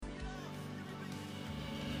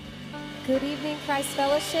Good evening, Christ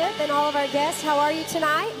Fellowship, and all of our guests. How are you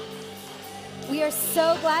tonight? We are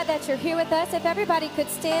so glad that you're here with us. If everybody could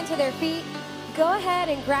stand to their feet, go ahead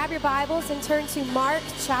and grab your Bibles and turn to Mark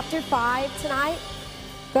chapter 5 tonight.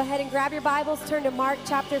 Go ahead and grab your Bibles, turn to Mark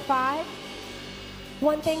chapter 5.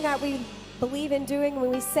 One thing that we believe in doing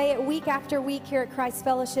when we say it week after week here at Christ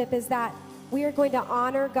Fellowship is that we are going to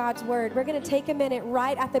honor God's word. We're going to take a minute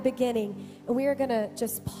right at the beginning, and we are going to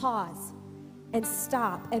just pause and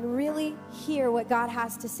stop and really hear what God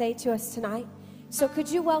has to say to us tonight. So could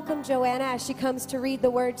you welcome Joanna as she comes to read the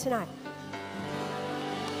word tonight?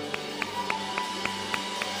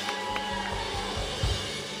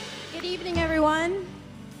 Good evening, everyone.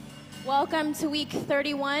 Welcome to week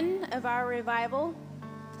 31 of our revival.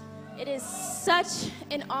 It is such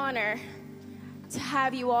an honor to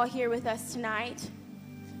have you all here with us tonight.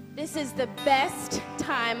 This is the best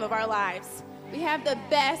time of our lives. We have the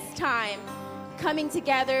best time coming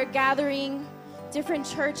together, gathering different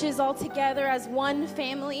churches all together as one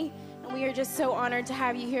family, and we are just so honored to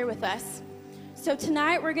have you here with us. So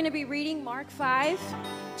tonight we're going to be reading Mark 5,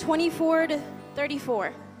 24 to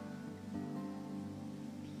 34.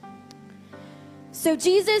 So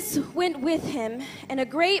Jesus went with him, and a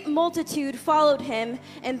great multitude followed him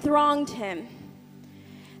and thronged him.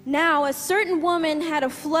 Now a certain woman had a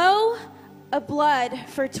flow of blood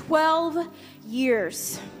for 12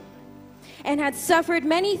 years. And had suffered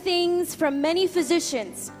many things from many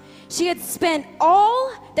physicians. She had spent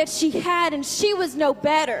all that she had, and she was no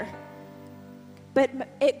better. But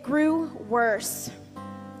it grew worse.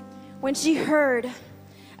 When she heard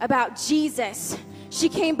about Jesus, she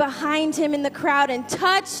came behind him in the crowd and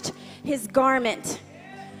touched his garment.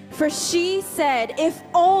 For she said, if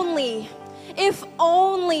only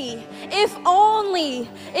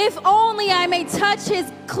I may touch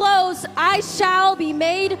his clothes, I shall be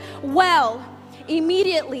made well.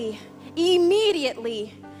 Immediately,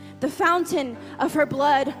 the fountain of her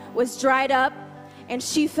blood was dried up, and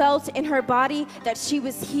she felt in her body that she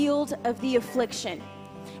was healed of the affliction.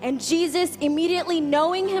 And Jesus, immediately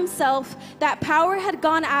knowing himself that power had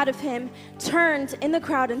gone out of him, turned in the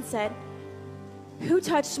crowd and said, "Who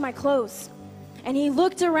touched my clothes?" And he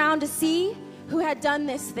looked around to see who had done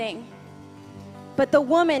this thing. But the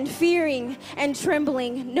woman, fearing and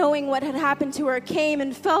trembling, knowing what had happened to her, came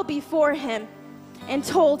and fell before him and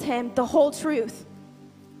told him the whole truth.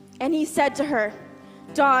 And he said to her,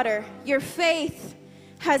 "Daughter, your faith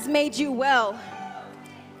has made you well."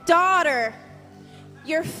 Daughter,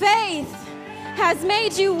 your faith has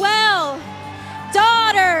made you well.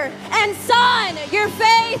 Daughter and son, your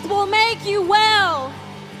faith will make you well.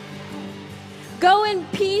 Go in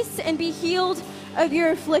peace and be healed of your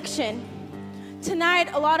affliction. Tonight,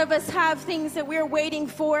 a lot of us have things that we're waiting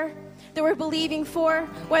for, that we're believing for,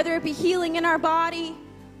 whether it be healing in our body,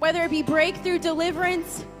 whether it be breakthrough,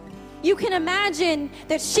 deliverance. You can imagine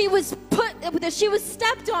that she was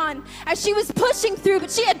stepped on as she was pushing through, but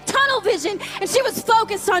she had tunnel vision and she was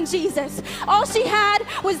focused on Jesus. All she had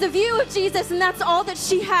was the view of Jesus, and that's all that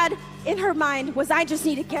she had in her mind was, I just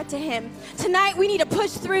need to get to him. Tonight we need to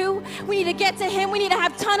push through. We need to get to him. We need to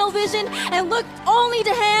have tunnel vision and look only to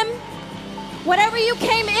him. Whatever you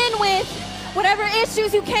came in with, whatever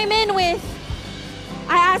issues you came in with,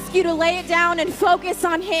 I ask you to lay it down and focus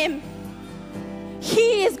on him.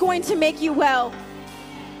 He is going to make you well.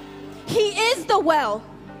 He is the well.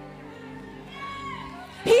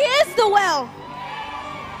 He is the well.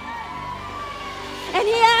 And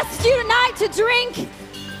he asks you tonight to drink.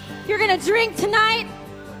 You're going to drink tonight.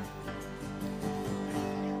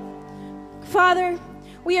 Father,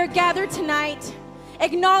 we are gathered tonight,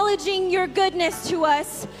 acknowledging your goodness to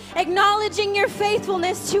us, acknowledging your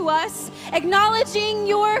faithfulness to us, acknowledging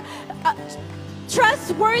your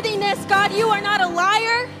trustworthiness. God, you are not a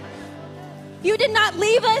liar. You did not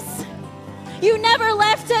leave us. You never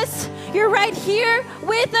left us. You're right here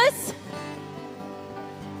with us.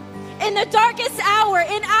 In the darkest hour,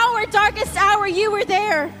 in our darkest hour, you were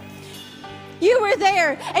there. You were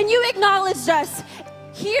there, and you acknowledged us.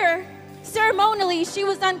 Here, ceremonially, she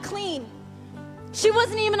was unclean. She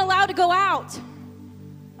wasn't even allowed to go out.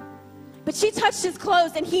 But she touched his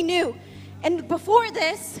clothes, and he knew. And before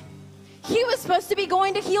this, he was supposed to be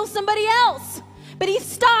going to heal somebody else. But he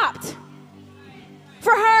stopped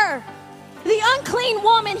for her. The unclean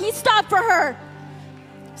woman, he stopped for her.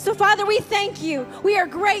 So, Father, we thank you. We are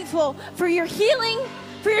grateful for your healing,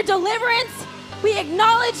 for your deliverance. We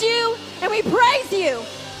acknowledge you, and we praise you.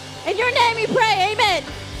 In your name we pray, amen.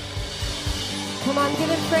 Come on, give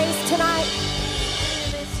him praise tonight.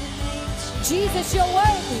 Jesus, you're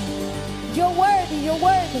worthy. You're worthy. You're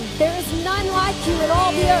worthy. There is none like you in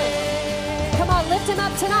all the earth. Come on, lift lift him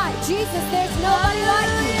up tonight. Jesus, there's nobody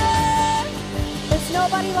like you. There's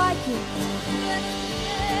nobody like you.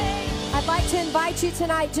 I'd like to invite you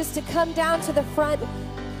tonight just to come down to the front.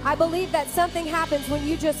 I believe that something happens when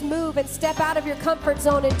you just move and step out of your comfort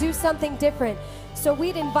zone and do something different. So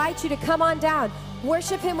we'd invite you to come on down.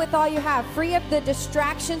 Worship him with all you have, free of the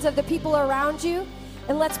distractions of the people around you.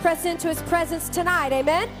 And let's press into his presence tonight.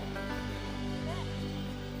 Amen?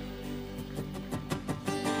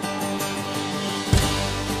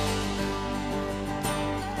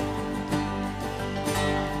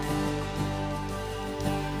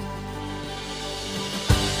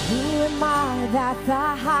 Who am I that the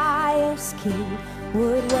highest king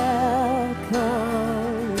would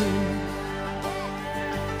welcome me?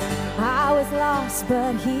 I was lost,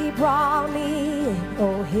 but he brought me in.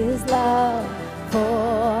 Oh, his love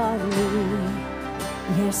for me.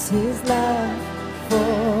 Yes, his love for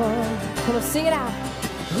me. Come on, sing it out.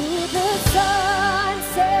 Who the sun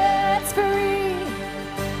sets free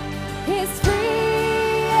is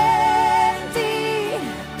free indeed.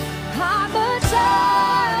 I'm a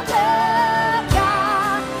child of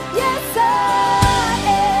God. Yes, I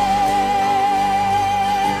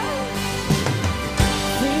am.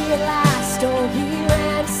 Free at last, oh, he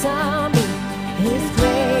ransomed me. His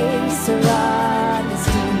grace runs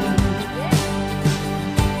deep.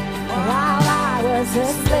 While I was a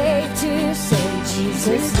slave to sin,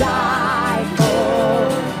 Jesus died for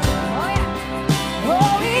me.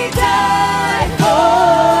 Oh, he died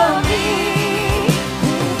for me.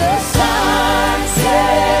 Who the Son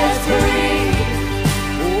sets free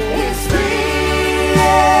is free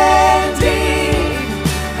indeed.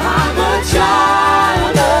 I'm a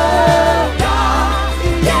child of God.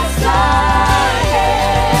 Yes, I am.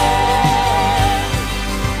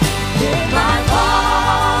 In my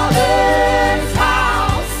Father's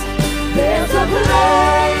house, there's a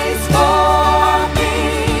place for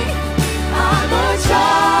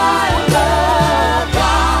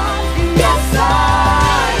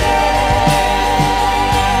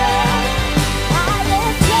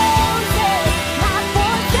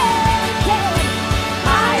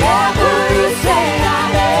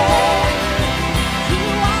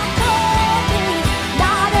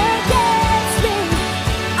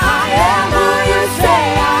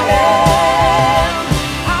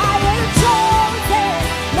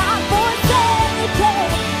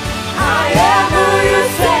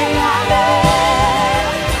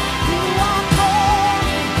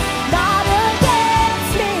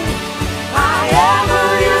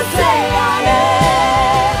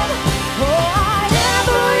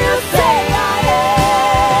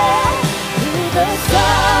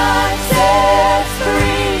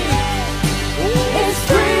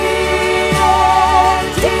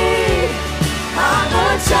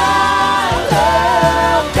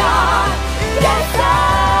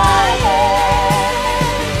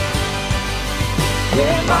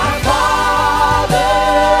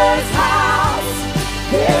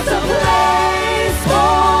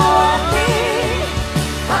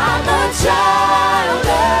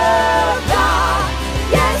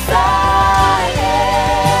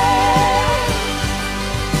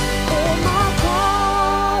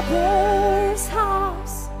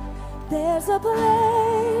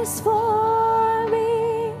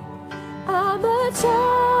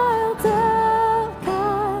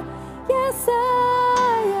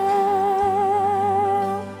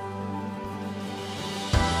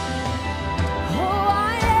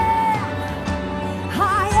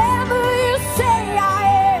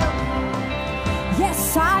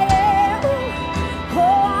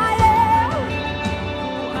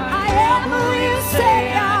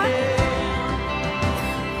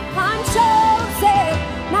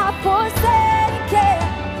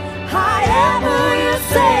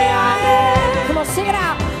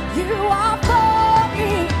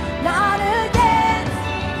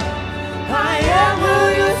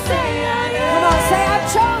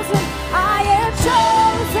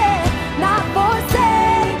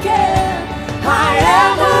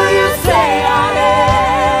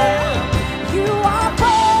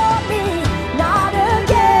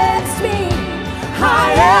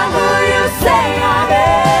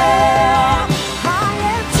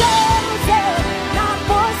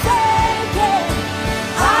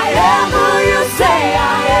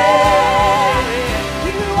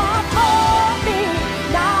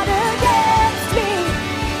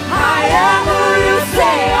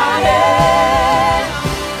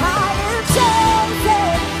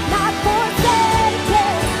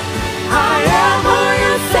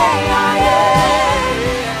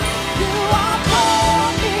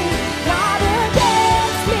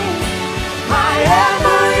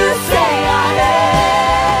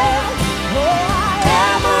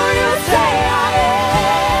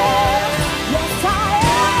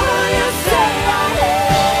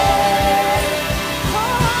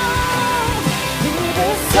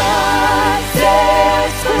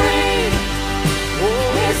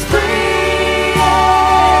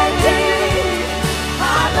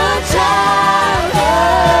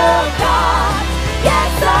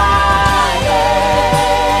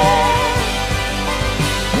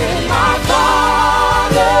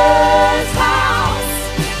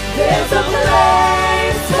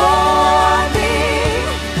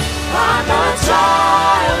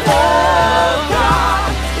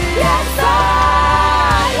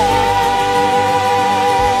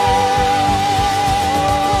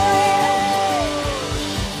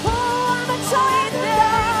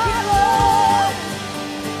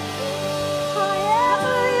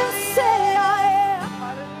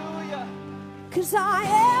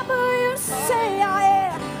am who you say I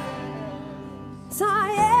am. Yes, I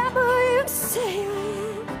am who you say I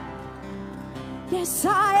am. Yes,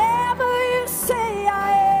 I am who you say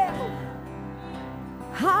I am.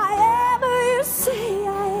 I am who you say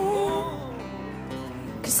I am.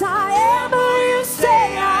 'Cause I am who you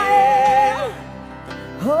say I am.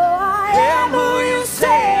 Oh, I am who you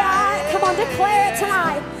say I am. Come on, declare it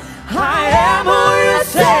tonight. I am who you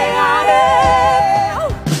say I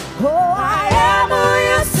am. Oh, I am who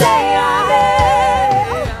you say I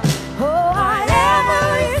am. Oh, I am who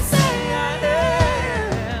you say I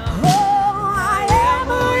am. Oh, I am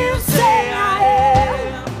who you say I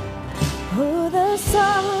am. Who the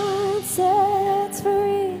sun sets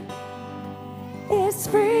free is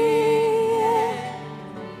free.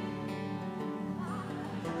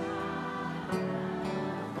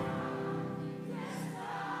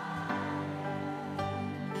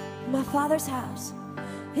 My Father's house,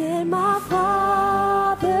 in my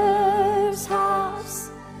Father's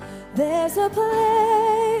house, there's a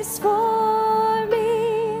place for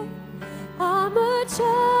me. I'm a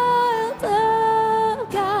child of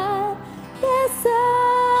God. Yes,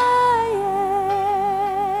 I am.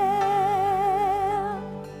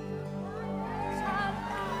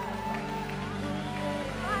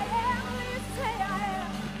 I am who you say I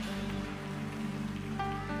am.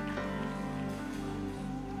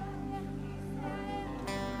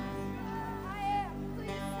 I am who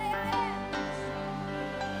you say I am.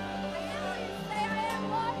 I am who you say I am,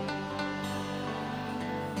 Lord.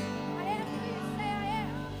 I am who you say I am.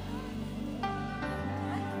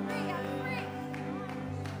 I'm free, I'm free.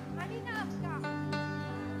 I'm enough, God.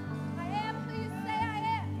 I am who you say I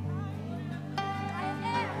am. I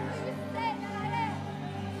am who you say that I am.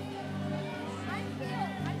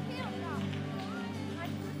 I'm healed, God.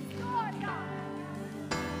 I'm restored, God.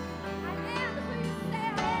 I am who you say I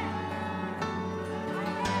am. I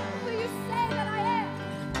am who you say that I am.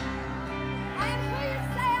 I am who you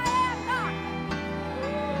say I am, God.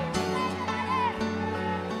 Say that I am.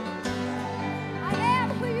 I am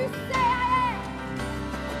who you say I am.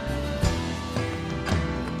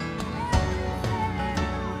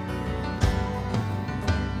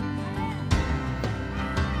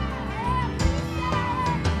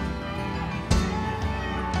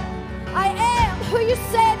 I am who you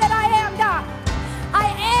say that I am, God.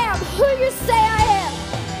 I am who you say I am.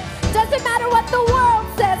 Doesn't matter what the world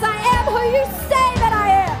says, I am who you say that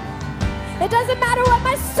I am. It doesn't matter what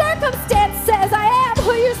my circumstance says, I am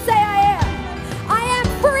who you say I am. I am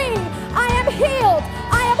free, I am healed,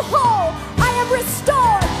 I am whole, I am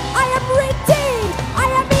restored, I am redeemed, I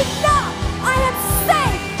am enough, I am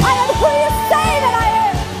safe, I am who you say that I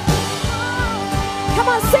am. Come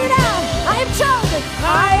on, sing it out. I am chosen.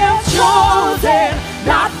 I am chosen,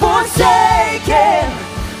 not forsaken.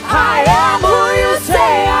 I am who you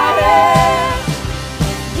say I am.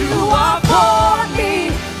 You are for me,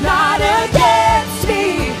 not against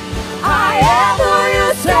me. I am who you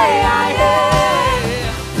say I am.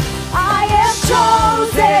 I am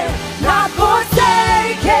chosen, not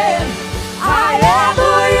forsaken. I am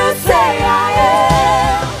who you say I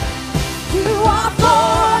am. You are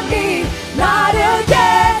for me, not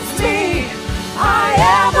against me. I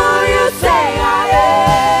am who you say I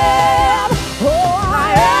am. Oh,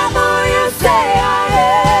 I am who you say I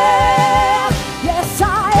am. Yes, I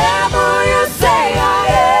am who you say I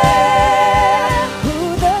am. Who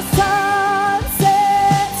the sun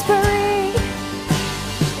sets free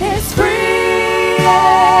It's free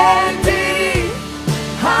indeed.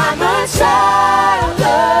 I'm a child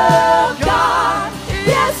of God.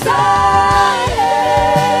 Yes, I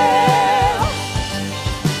am.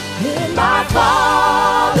 In my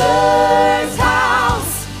Father's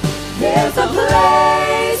house, there's a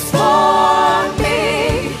place for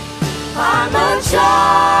me. I'm a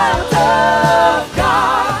child of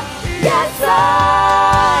God. Yes, I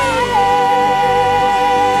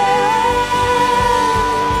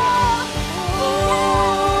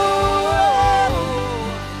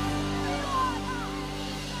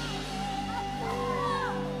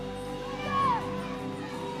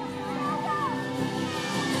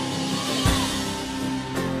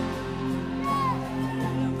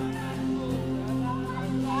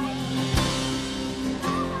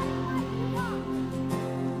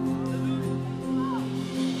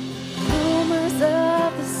Rumors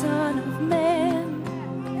of the Son of Man,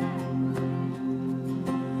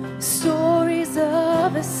 stories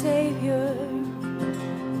of a Savior,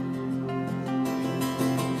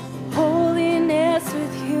 holiness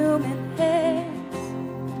with human hands,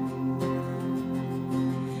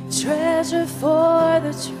 treasure for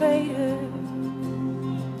the traitor.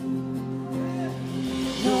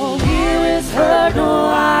 No ear is heard, no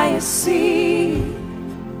eye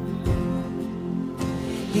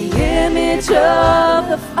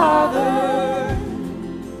the Father,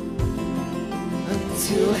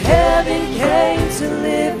 until heaven came to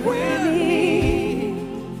live with me.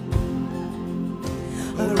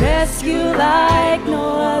 A rescue like no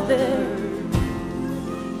other.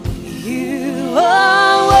 You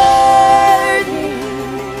are worthy.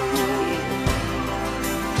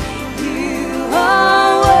 You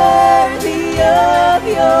are worthy of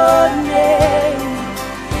your name.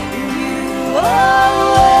 You are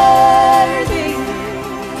worthy.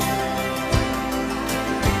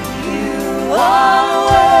 You are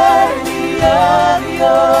worthy of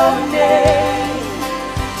your name,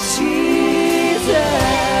 Jesus.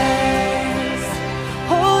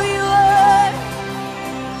 Oh, you are.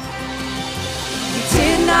 You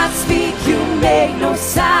did not speak, you made no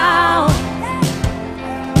sound.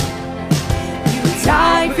 You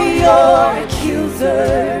died for your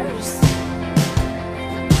accusers.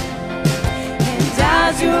 And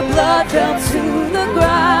as your blood fell to the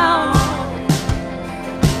ground,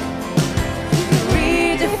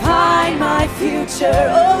 redefine my future,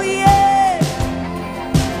 oh yeah.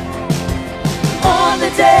 On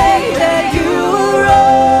the day that you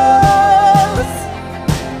arose,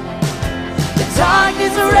 the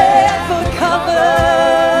darkness red for cover.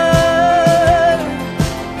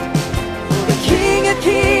 The King of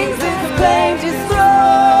Kings proclaimed his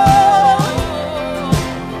throne,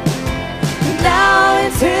 now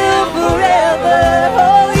until forever.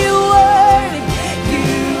 Oh, you worthy, you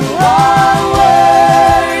are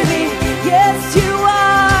worthy. Yes, you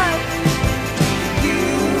are. You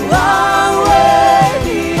are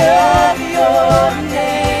worthy of your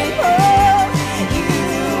name. Oh, you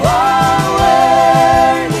are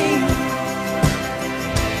worthy.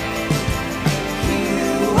 You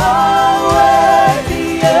are worthy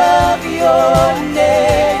of your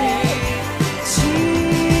name,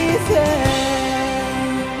 Jesus.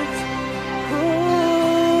 Oh.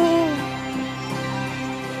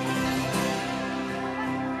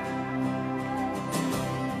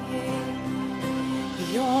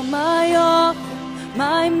 You're my author,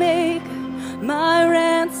 my maker, my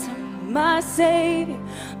ransom, my savior,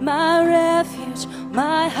 my refuge,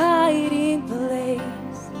 my hiding place.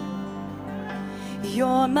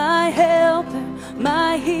 You're my helper,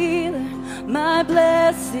 my healer, my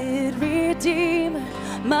blessed redeemer,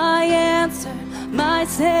 my answer, my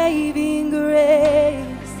saving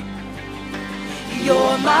grace.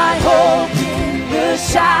 You're my hope in the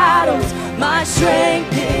shadows, my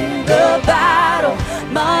strength in the battle,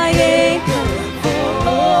 my anchor for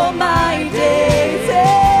all my days.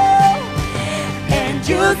 Yeah. And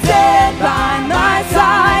you stand by my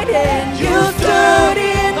side, and you stood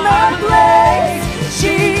in my place.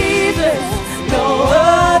 Jesus, no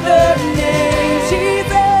other name.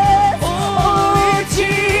 Jesus, oh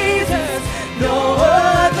Jesus, no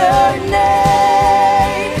other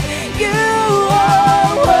name. You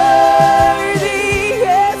are worthy,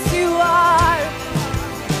 yes you are.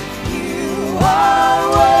 You are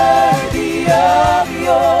worthy of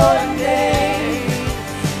your name.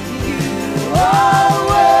 You are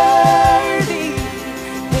worthy,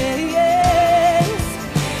 yes.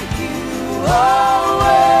 You are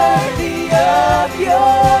worthy of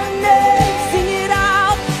your name. Sing it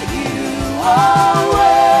out. You are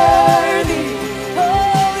worthy.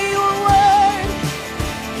 Oh, you are worthy.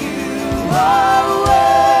 You are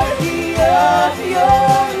worthy of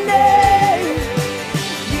your name.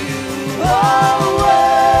 You are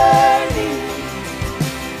worthy.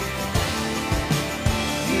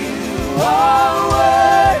 You are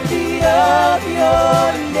worthy of your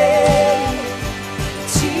name,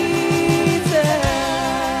 Jesus.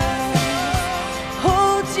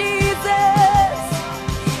 Oh, Jesus,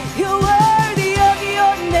 you're worthy of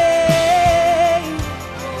your name.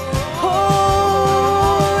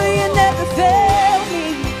 Oh, you never fail me.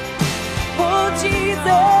 Oh,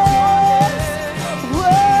 Jesus,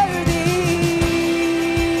 worthy.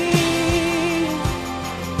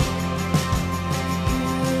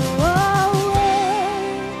 You are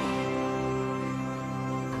worthy.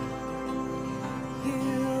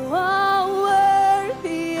 You are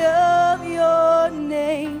worthy of your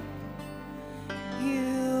name.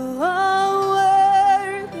 You are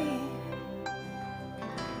worthy.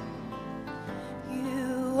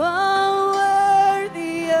 You are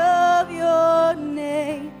worthy of your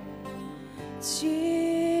name,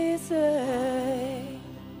 Jesus.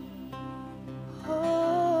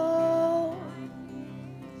 Oh,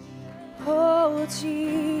 oh,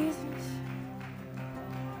 Jesus.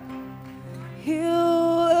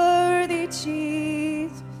 You're worthy,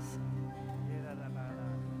 Jesus.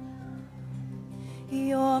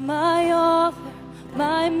 You're my author,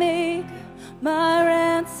 my maker, my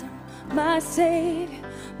ransom, my savior,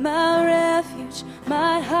 my refuge,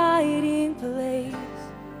 my hiding place.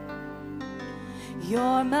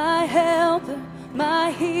 You're my helper,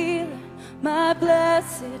 my healer, my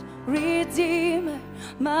blessed Redeemer,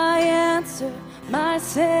 my answer, my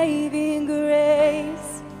saving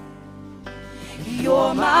grace.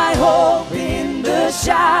 You're my hope in the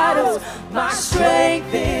shadows, my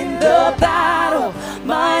strength in the battle,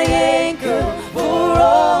 my anchor for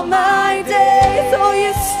all my days. Oh,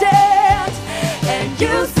 you stand, and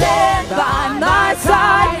you stand by my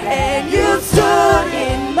side, and you stood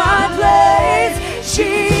in my place.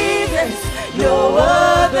 Jesus, no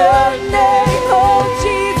other name. Oh,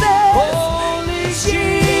 Jesus, holy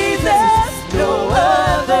Jesus, no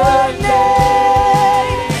other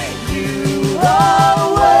name. You are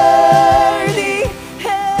worthy.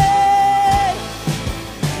 Hey,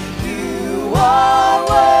 you are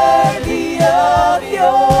worthy of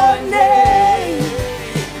your name.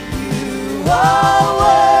 You are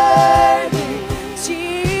worthy,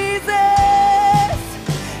 Jesus.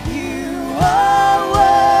 You are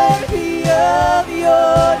worthy of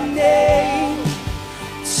your name,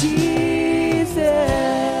 Jesus.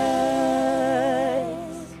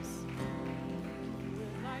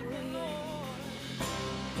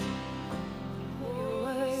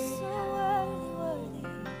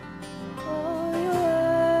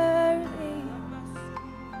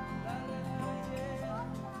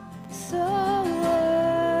 So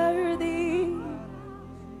worthy.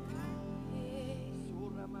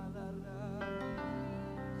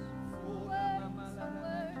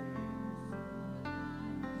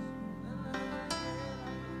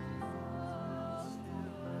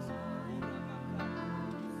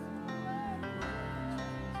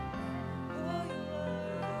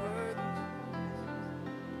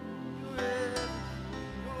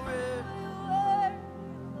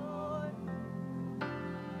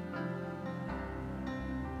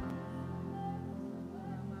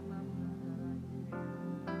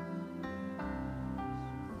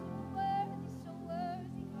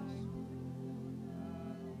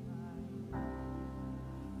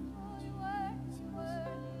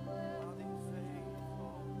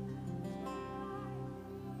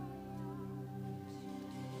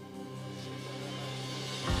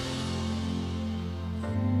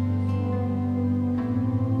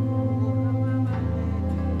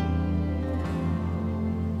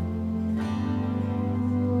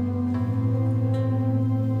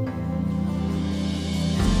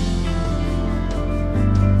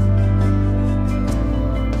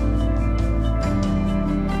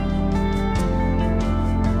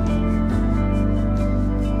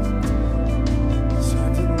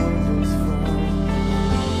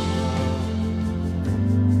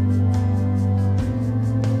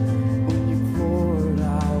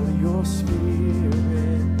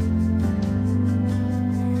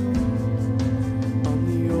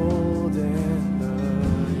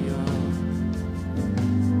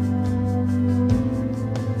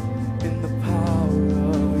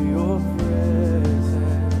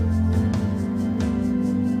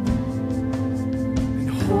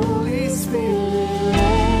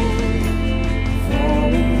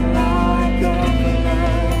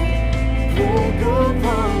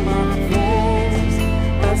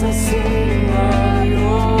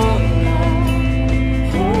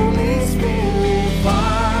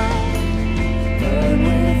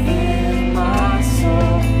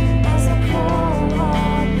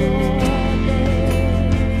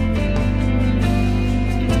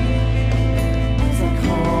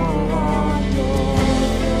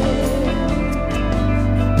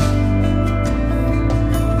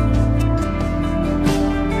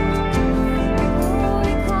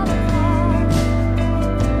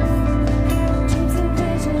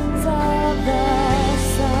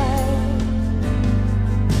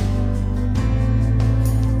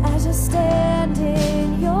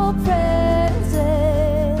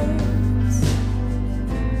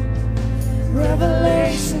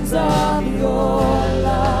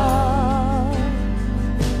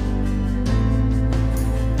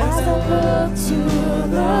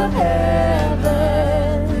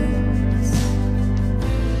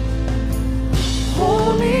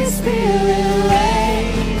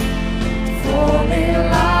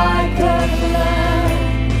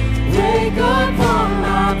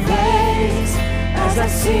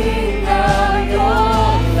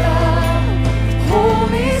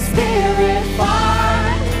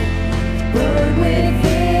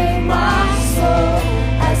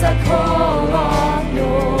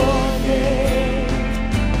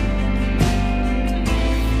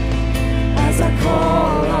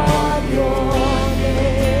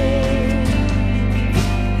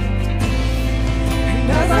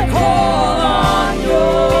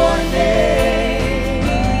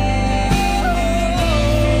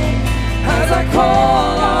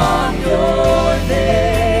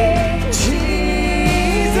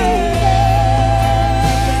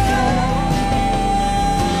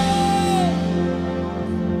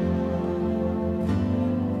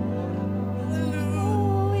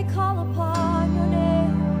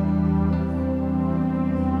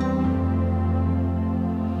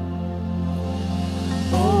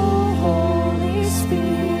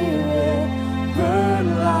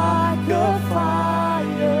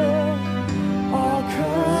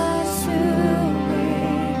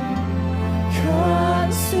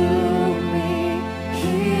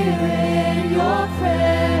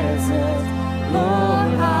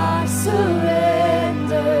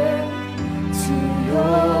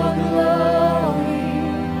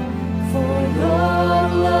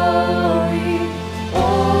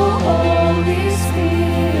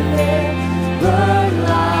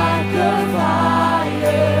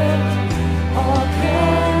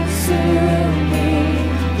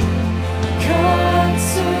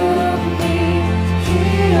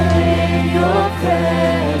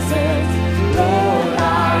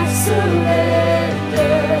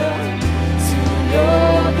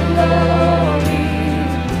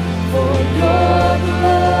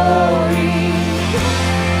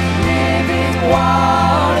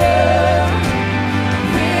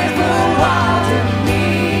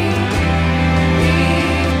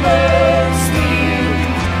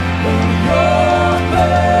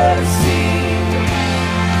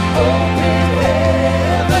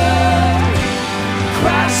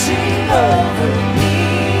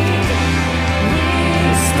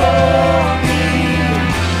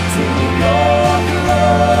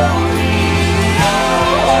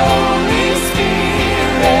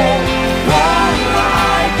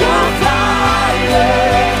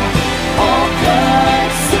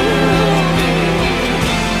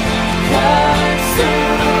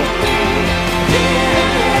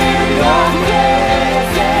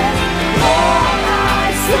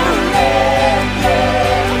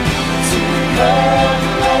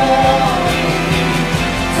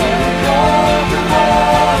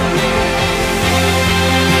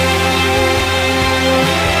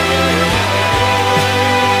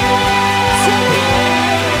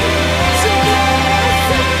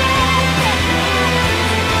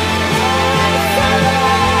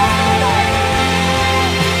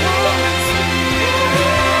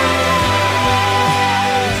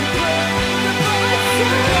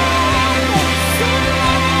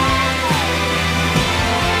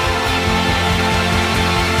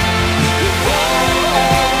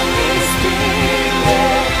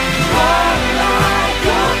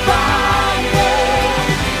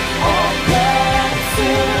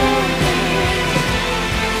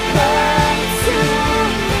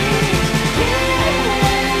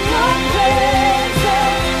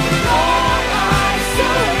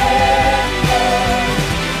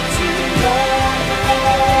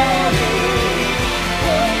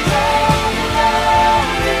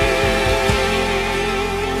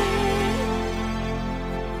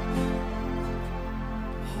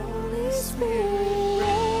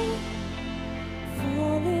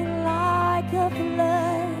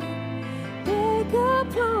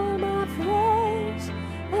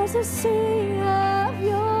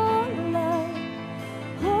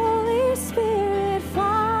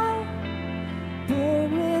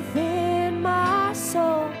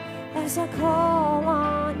 as I call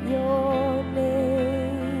on your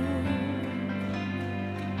name,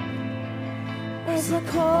 as I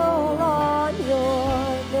call on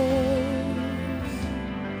your name,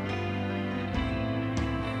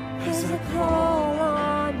 as I call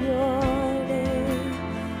on your name,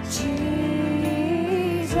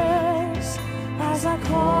 Jesus, as I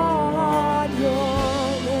call on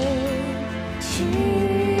your name,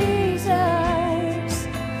 Jesus,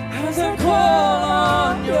 as I call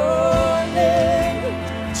on your name,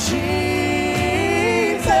 Jesus,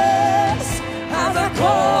 as I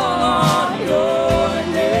call on your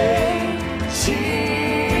name, Jesus,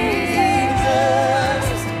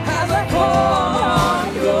 as I call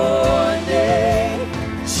on your name,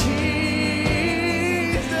 Jesus,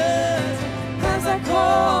 as I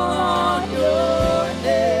call on your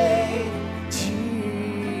name,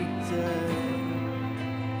 Jesus.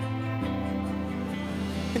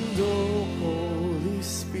 And oh, Holy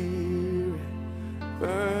Spirit,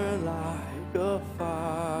 burn like a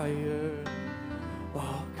fire,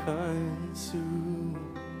 all consume.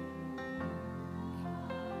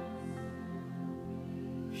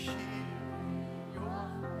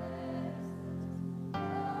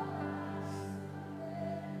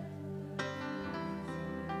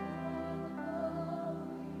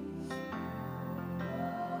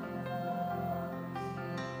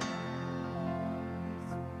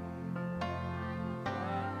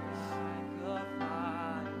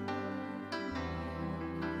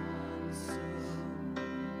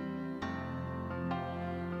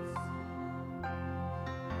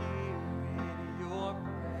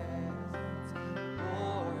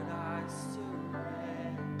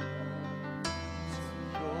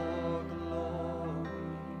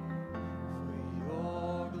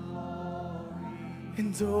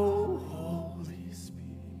 And oh, Holy Spirit,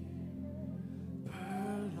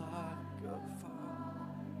 burn like a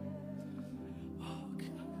fire, all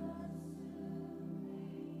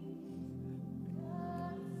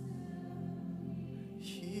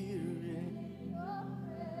here in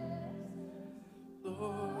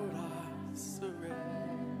Lord, I surrender.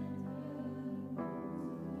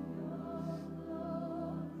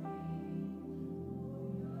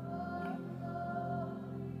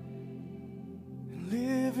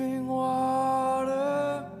 Living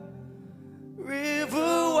water, river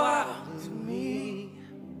wild to me,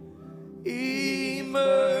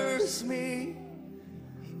 immerse me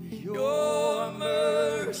in your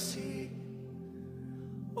mercy,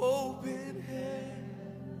 open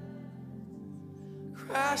heaven,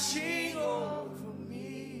 crashing over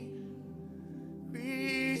me,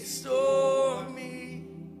 restore me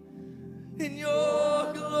in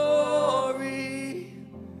your glory,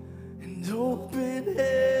 and open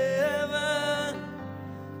heaven,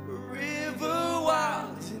 river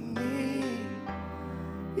wild in me,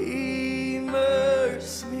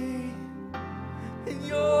 immerse me in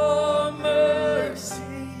your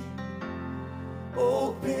mercy,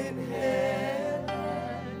 open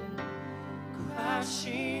heaven,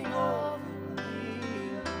 crashing over me,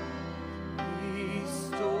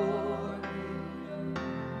 restore me.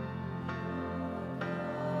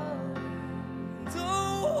 And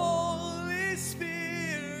oh, Holy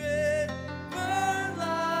Spirit, burn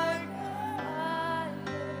like fire,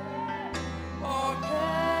 all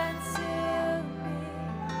consume me,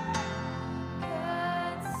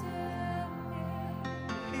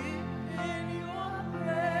 in your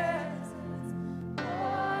presence,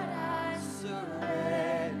 Lord, I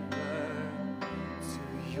surrender to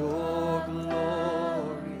your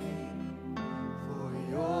glory, for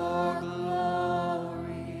your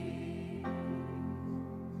glory.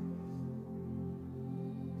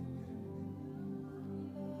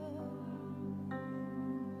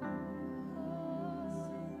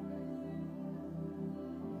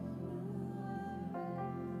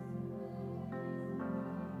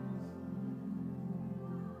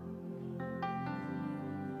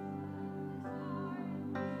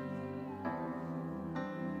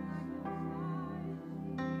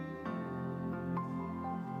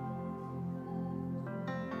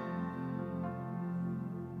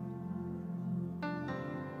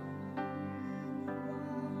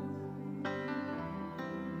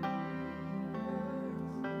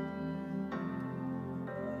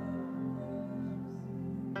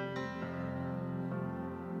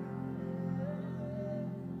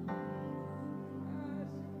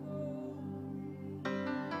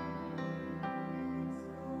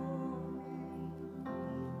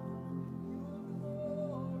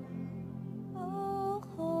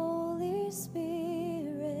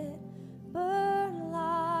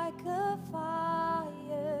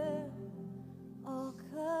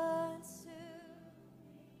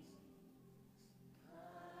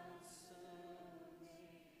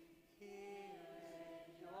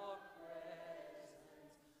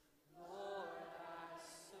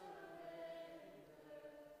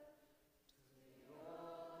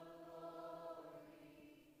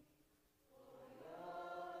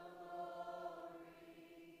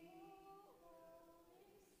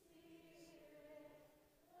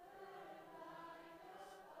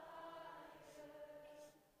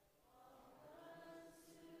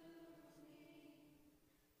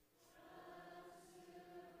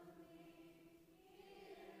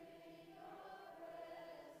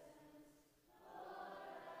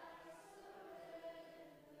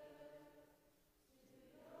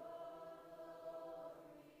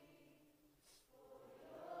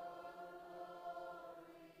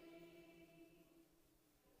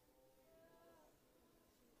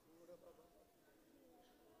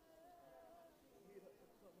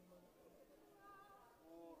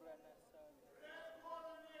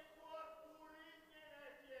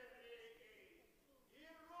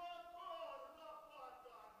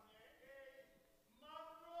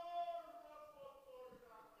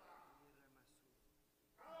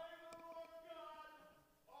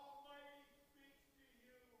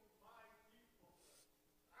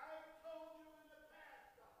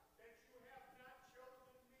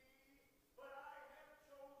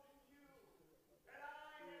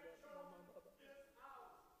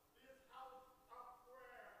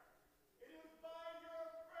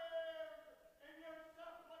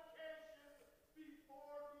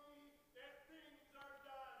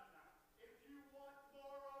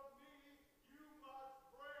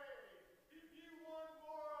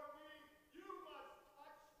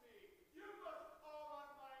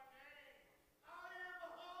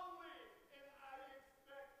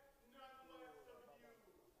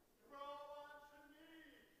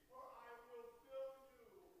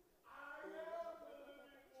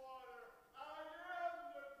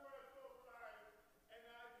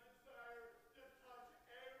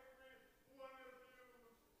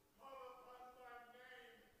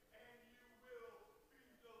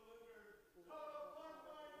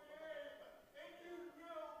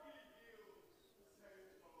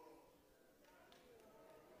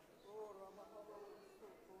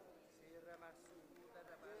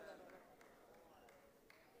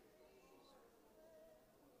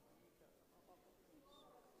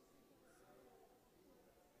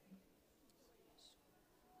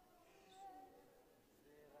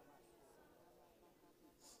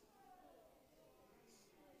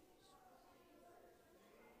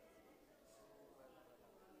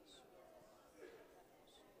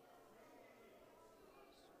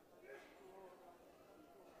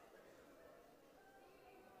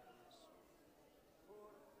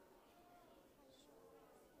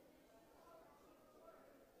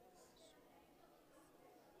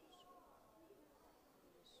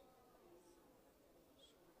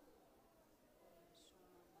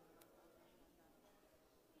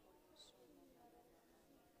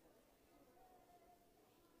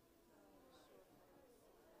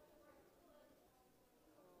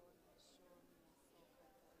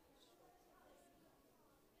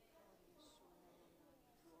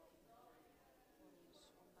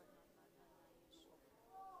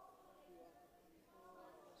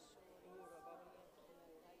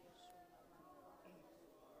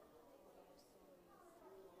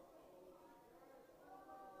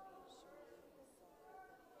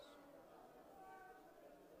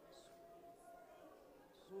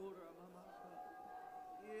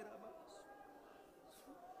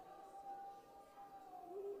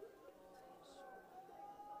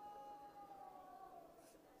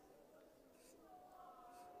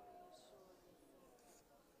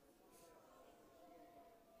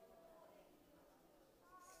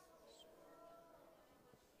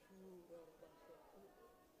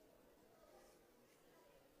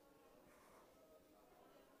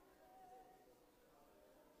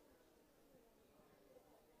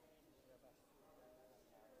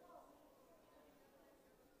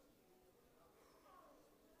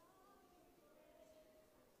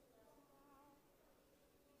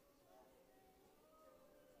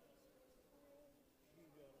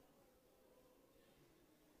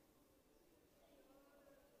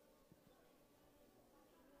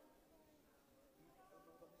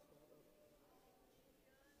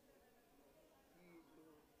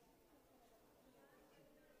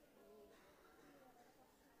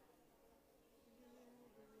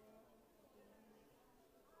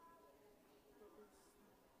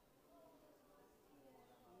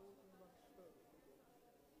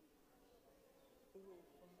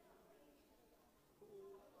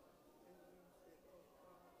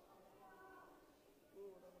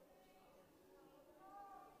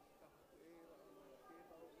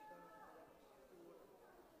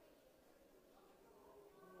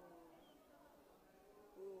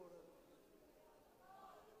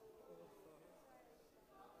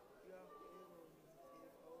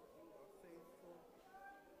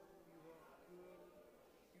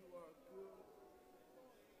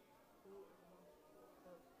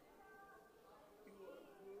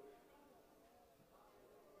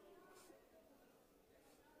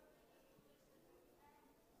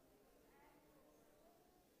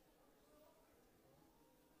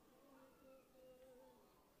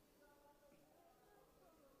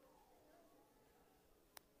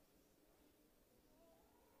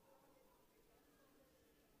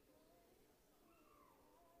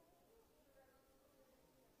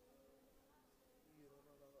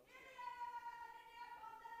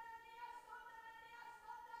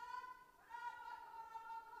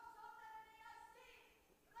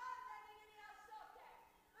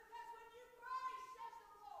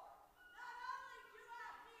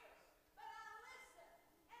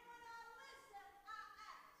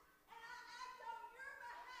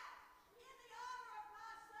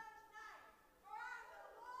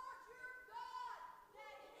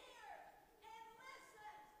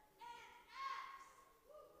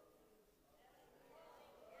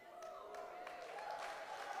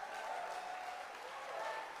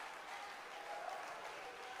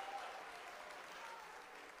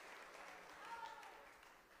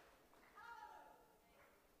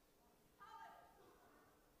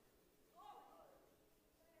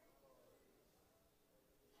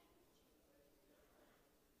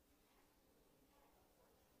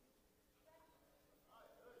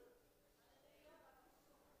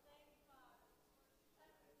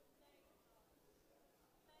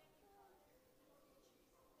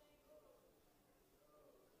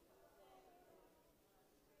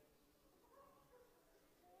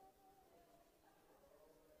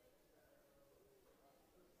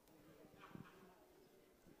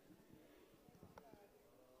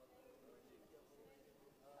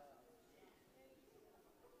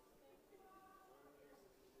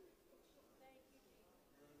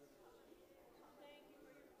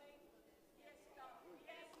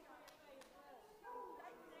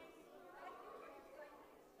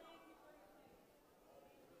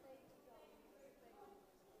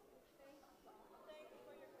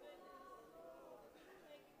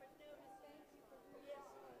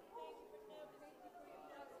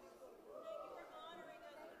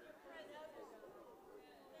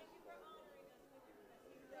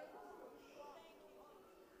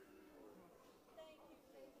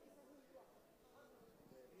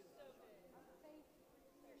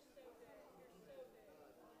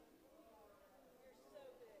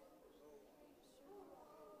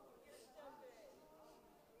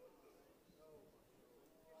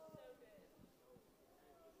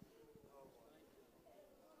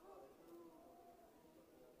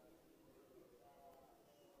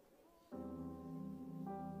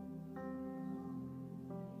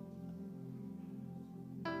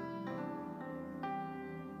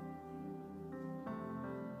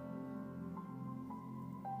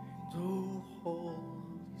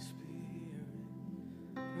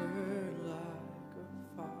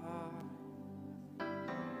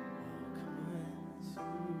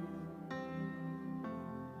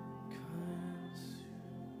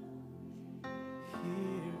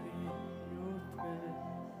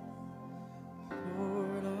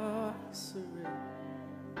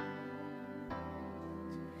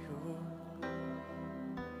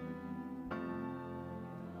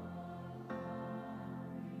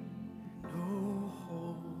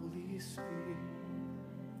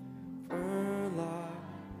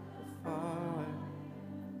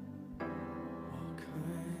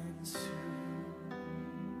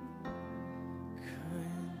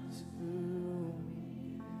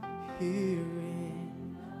 hearing.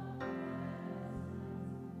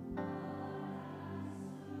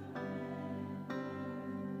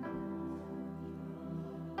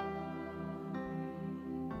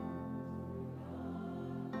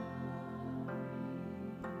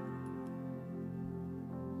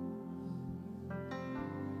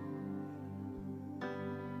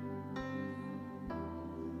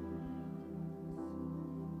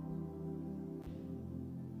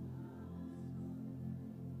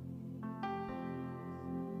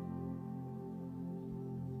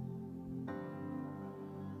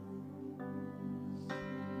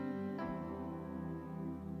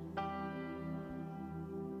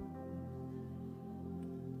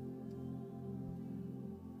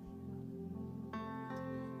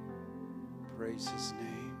 Praise His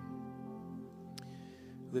name.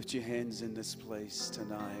 Lift your hands in this place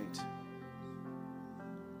tonight.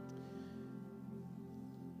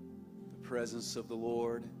 The presence of the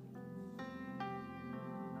Lord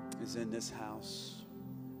is in this house.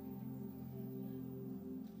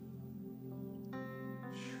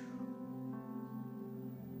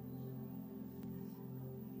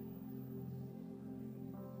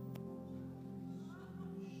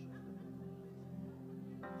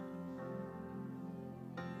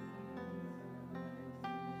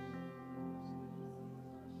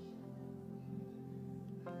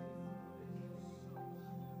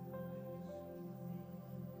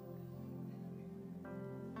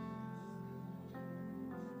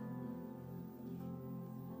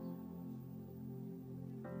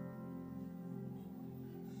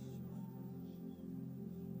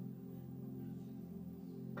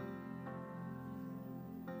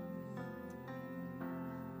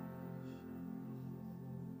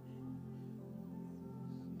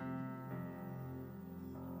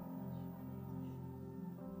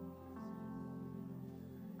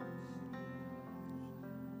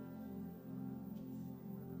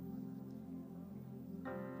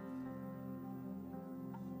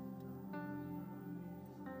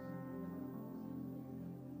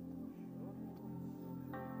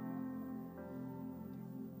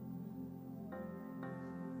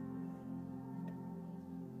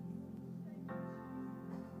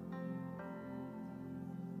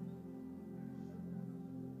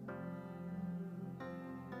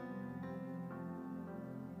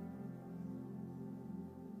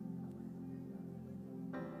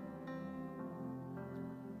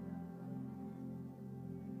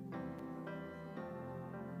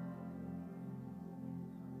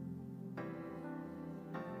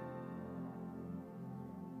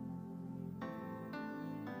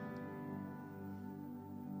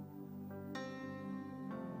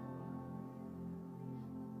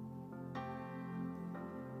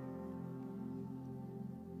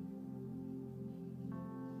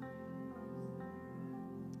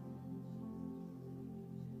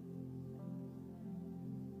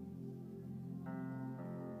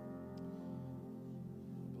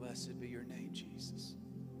 Blessed be your name, Jesus.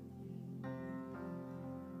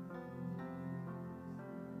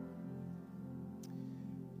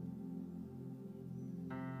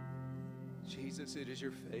 Jesus, it is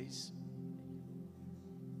your face,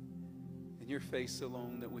 and your face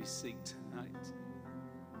alone that we seek tonight.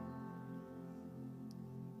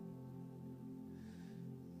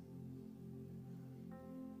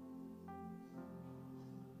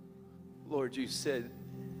 Lord, you said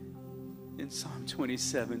in Psalm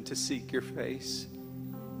 27 to seek your face.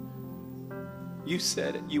 You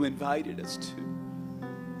said it. You invited us to.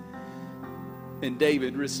 And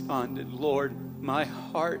David responded, Lord, my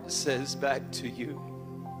heart says back to you,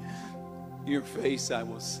 your face I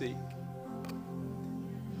will seek.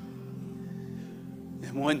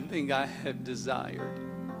 And one thing I have desired,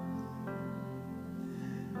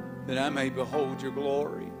 that I may behold your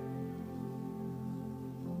glory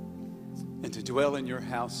and to dwell in your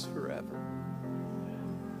house forever.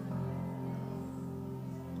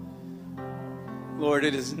 Lord,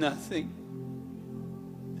 it is nothing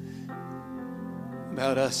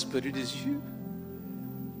about us, but it is you.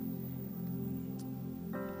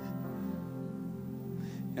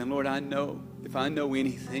 And Lord, I know, if I know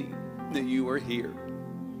anything, that you are here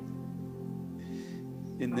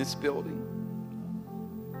in this building.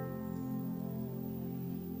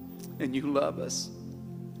 And you love us.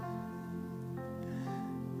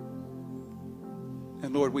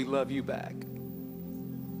 And Lord, we love you back.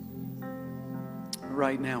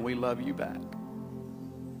 Right now, we love you back.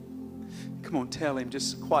 Come on, tell him,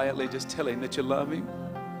 just quietly, just tell him that you love him.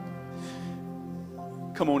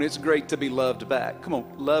 Come on, it's great to be loved back. Come on,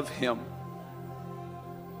 love him.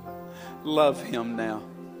 Love him now.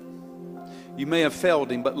 You may have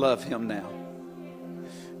failed him, but love him now.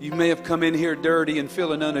 You may have come in here dirty and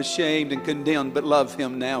feeling unashamed and condemned, but love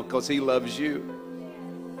Him now because He loves you.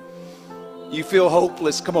 You feel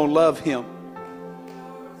hopeless, come on, love Him.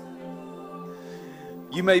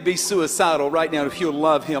 You may be suicidal right now. If you'll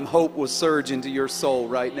love Him, hope will surge into your soul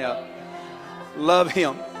right now. Love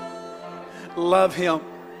Him. Love Him.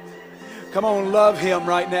 Come on, love Him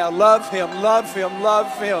right now. Love Him, love Him,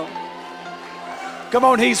 love Him. Come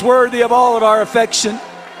on, He's worthy of all of our affection.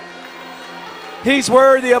 He's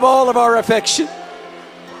worthy of all of our affection.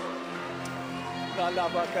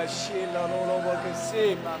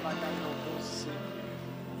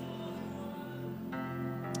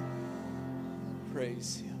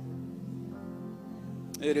 Praise Him.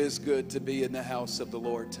 It is good to be in the house of the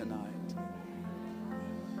Lord tonight.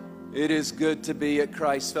 It is good to be at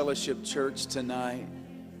Christ Fellowship Church tonight.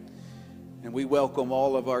 And we welcome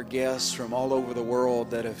all of our guests from all over the world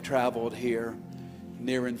that have traveled here,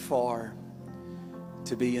 near and far,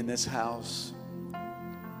 to be in this house.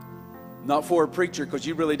 Not for a preacher, because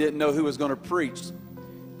you really didn't know who was going to preach.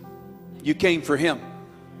 You came for Him.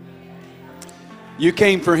 You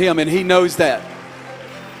came for Him, and He knows that.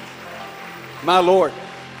 My Lord.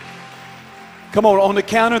 Come on the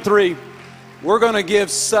count of three, we're going to give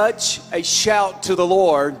such a shout to the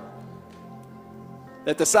Lord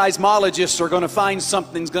that the seismologists are going to find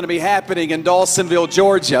something's going to be happening in Dawsonville,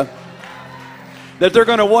 Georgia, that they're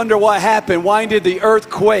going to wonder what happened. Why did the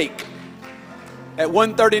earthquake at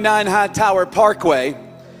 139 Hightower Parkway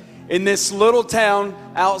in this little town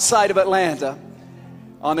outside of Atlanta?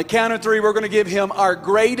 On the count of three, we're going to give Him our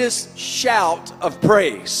greatest shout of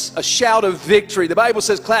praise, a shout of victory. The Bible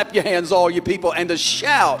says, clap your hands, all you people, and to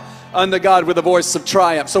shout unto God with a voice of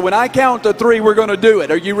triumph. So when I count to three, we're going to do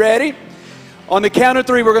it. Are you ready? On the count of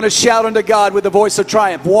three, we're going to shout unto God with a voice of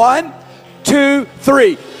triumph. 1, 2,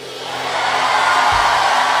 3.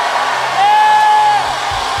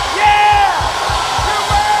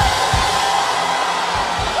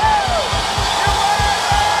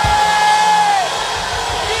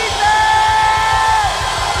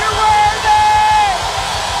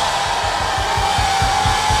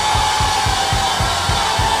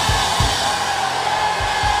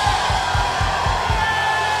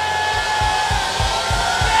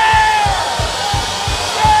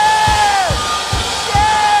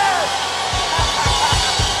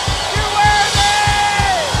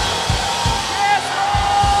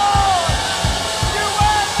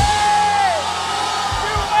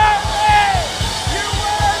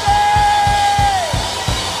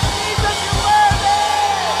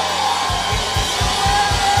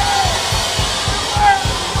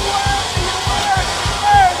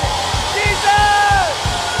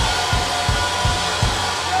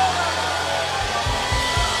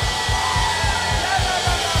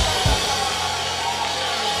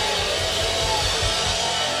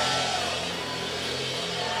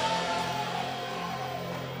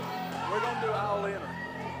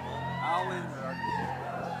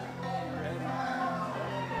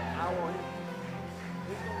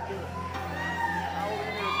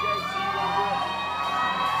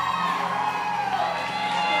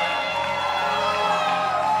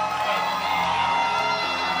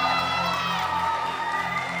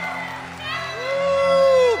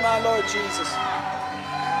 Lord Jesus.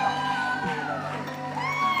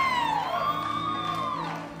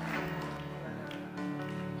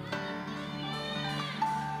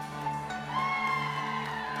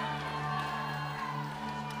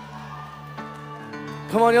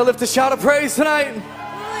 Come on, y'all lift a shout of praise tonight.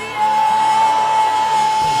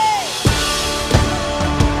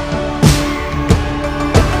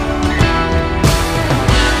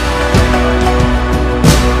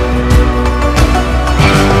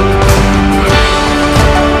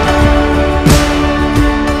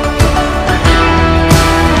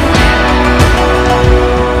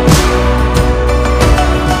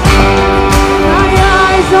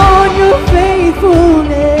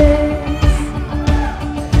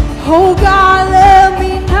 Oh God, let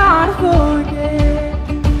me not forget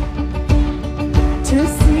to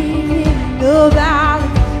sing in the valley,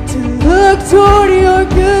 to look toward your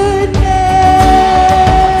goodness.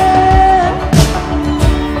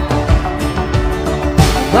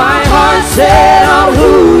 My heart set on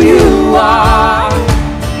who you are.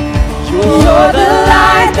 You're the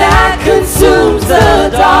light that consumes the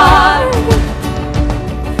dark,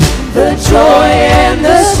 the joy and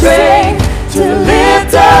the strength to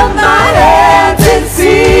lift up my hands and sing.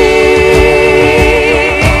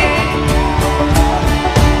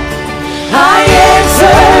 I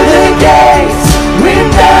enter the gates with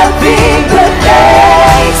nothing but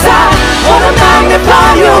thanks. I want to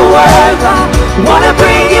magnify your word. I want to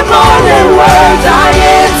bring you more than words. I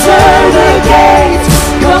enter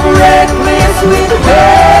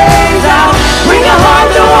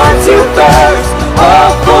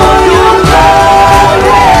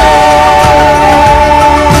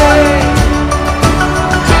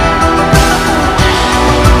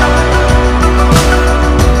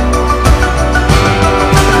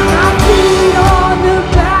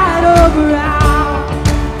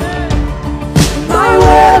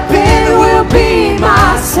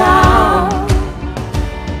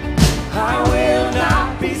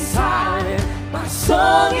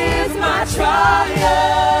song is my triumph.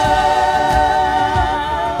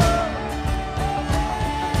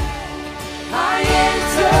 I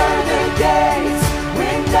enter the gates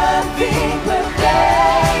with nothing but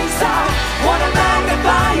praise. I wanna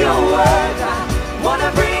magnify your word. I wanna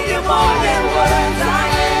bring you more than words. I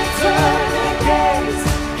enter the gates,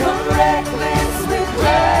 come reckless with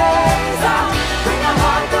praise. I bring a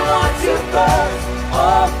heart that wants you first,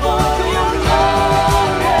 all for your glory.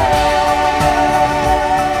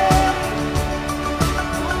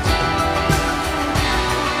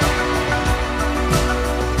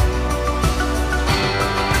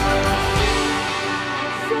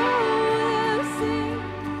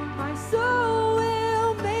 My soul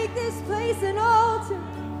will make this place an altar.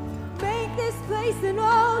 Make this place an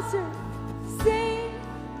altar. Sing,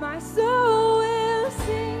 my soul will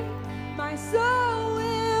sing. My soul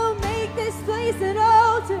will make this place an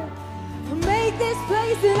altar. Make this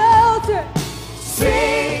place an altar.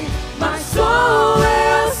 Sing, my soul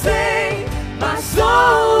will sing. My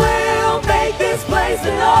soul will make this place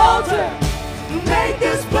an altar. Make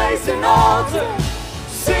this place an altar.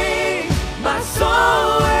 Sing, my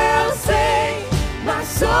soul will sing. My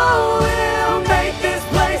soul will make this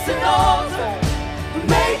place an altar.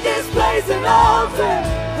 Make this place an altar.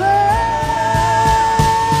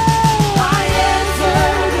 I enter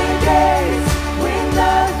the gates with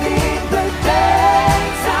nothing but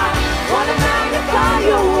thanks. I wanna magnify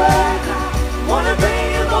your word. I wanna bring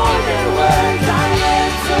you more than words. I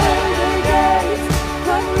enter the gates,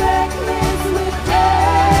 come reckless with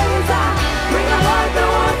praise. I bring a heart that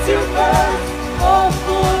wants you first, all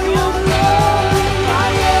for your glory. I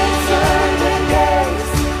enter the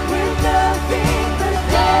gates with nothing but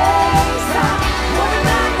thanks. I wanna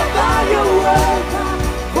magnify your word.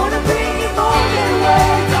 I wanna bring you more than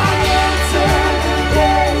words. I enter the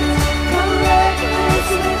gates, come reckless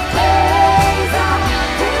with praise. I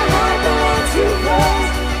bring a heart that wants you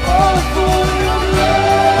first, all for your glory.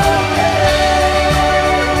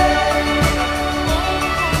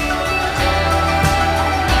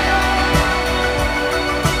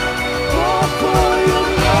 All for your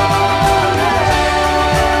glory.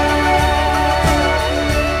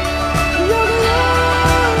 Your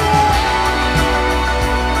glory.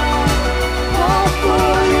 All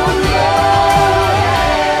for your glory.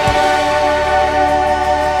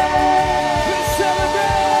 We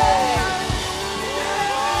celebrate.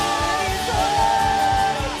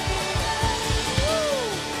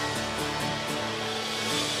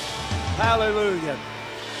 Hallelujah.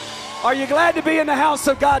 Are you glad to be in the house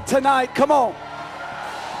of God tonight? Come on.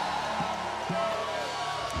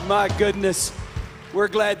 My goodness. We're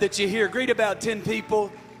glad that you're here. Greet about 10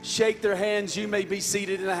 people. Shake their hands. You may be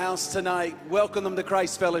seated in the house tonight. Welcome them to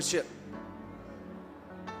Christ Fellowship.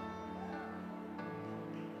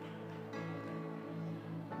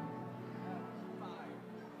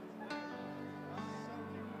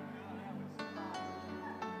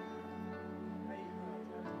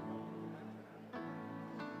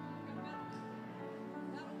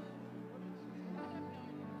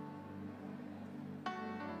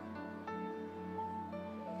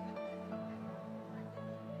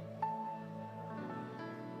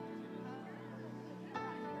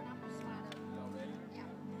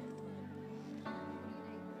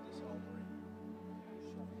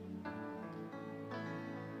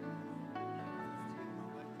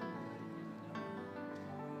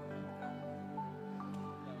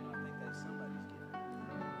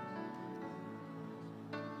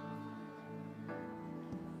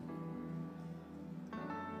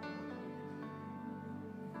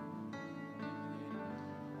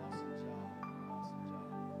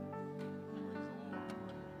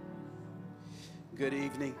 Good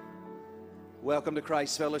evening. Welcome to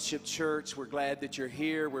Christ Fellowship Church. We're glad that you're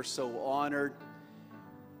here. We're so honored.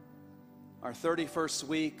 Our 31st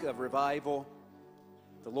week of revival.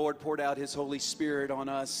 The Lord poured out His Holy Spirit on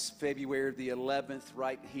us February the 11th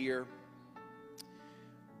right here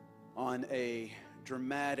on a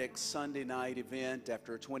dramatic Sunday night event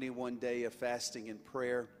after a 21-day of fasting and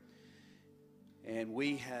prayer. And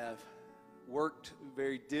we have worked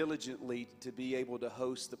very diligently to be able to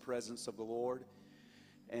host the presence of the Lord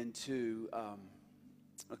and to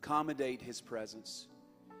accommodate His presence,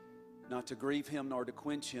 not to grieve Him nor to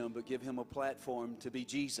quench Him, but give Him a platform to be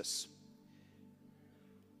Jesus.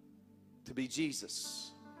 To be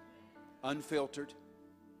Jesus. Unfiltered,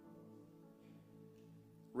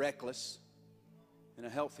 reckless, in a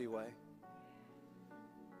healthy way.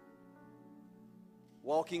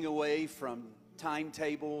 Walking away from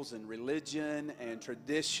timetables and religion and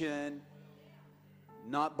tradition,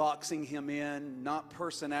 not boxing Him in, not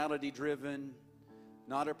personality driven,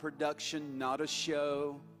 not a production, not a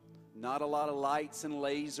show, not a lot of lights and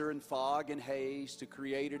laser and fog and haze to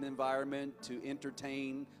create an environment to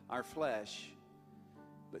entertain our flesh,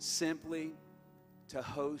 but simply to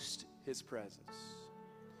host His presence.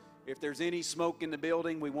 If there's any smoke in the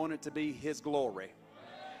building, we want it to be His glory.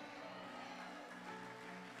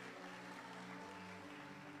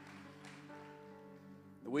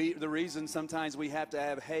 The reason sometimes we have to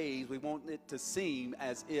have haze, we want it to seem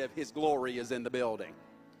as if His glory is in the building.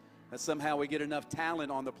 That somehow we get enough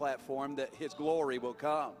talent on the platform that His glory will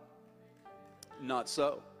come. Not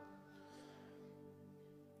so.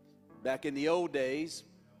 Back in the old days,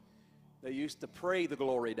 they used to pray the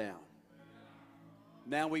glory down.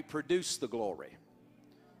 Now we produce the glory.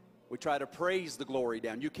 We try to praise the glory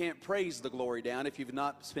down. You can't praise the glory down if you've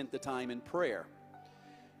not spent the time in prayer.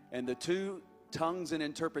 And the two tongues and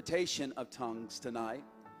interpretation of tongues tonight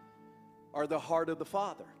are the heart of the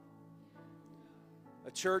Father.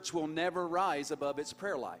 A church will never rise above its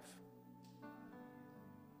prayer life.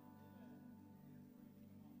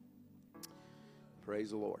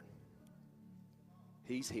 Praise the Lord.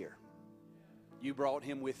 He's here. You brought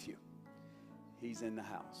Him with you. He's in the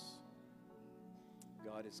house.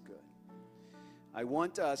 God is good. I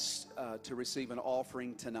want us to receive an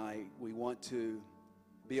offering tonight. We want to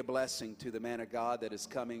be a blessing to the man of God that is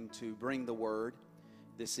coming to bring the word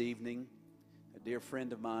this evening. A dear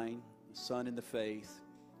friend of mine, a son in the faith,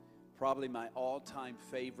 probably my all-time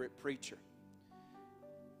favorite preacher.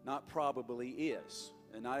 Not probably, is.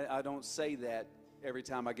 And I don't say that every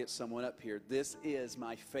time I get someone up here. This is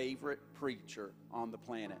my favorite preacher on the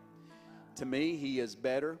planet. To me, he is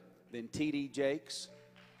better than T.D. Jakes,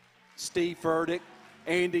 Steve Furtick,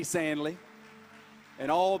 Andy Sandley, and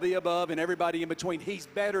all the above and everybody in between. He's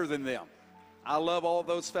better than them. I love all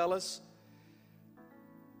those fellas,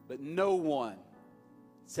 but no one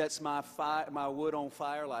sets my wood on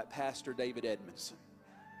fire like Pastor David Edmondson.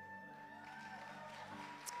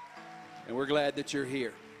 And we're glad that you're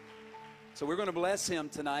here. So we're going to bless him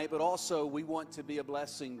tonight, but also we want to be a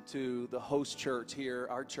blessing to the host church here,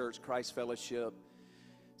 our church, Christ Fellowship.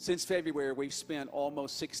 Since February, we've spent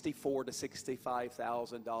almost $64,000 to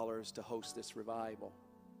 $65,000 to host this revival.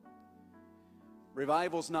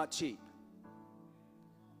 Revival's not cheap.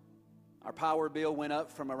 Our power bill went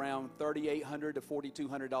up from around $3,800 to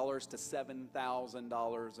 $4,200 to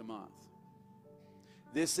 $7,000 a month.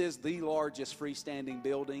 This is the largest freestanding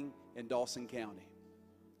building in Dawson County.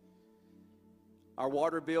 Our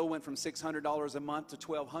water bill went from $600 a month to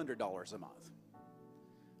 $1,200 a month.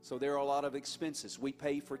 So there are a lot of expenses. We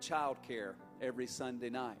pay for child care every Sunday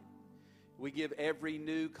night. We give every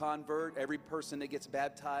new convert, every person that gets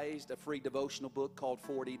baptized, a free devotional book called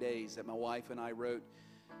 40 Days that my wife and I wrote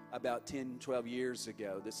about 10, 12 years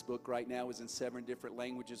ago. This book right now is in 7 different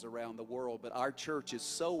languages around the world, but our church is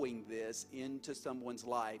sowing this into someone's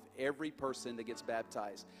life, every person that gets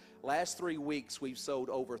baptized. Last 3 weeks, we've sold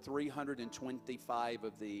over 325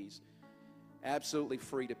 of these, absolutely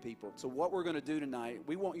free to people. So what we're going to do tonight,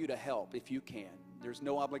 we want you to help if you can. There's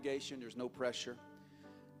no obligation, there's no pressure,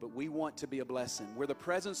 but we want to be a blessing. Where the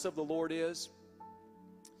presence of the Lord is,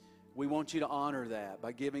 we want you to honor that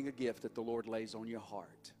by giving a gift that the Lord lays on your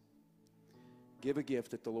heart. Give a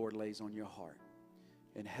gift that the Lord lays on your heart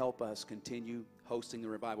and help us continue hosting the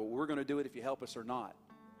revival. We're going to do it if you help us or not.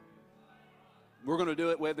 We're going to do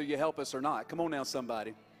it whether you help us or not. Come on now,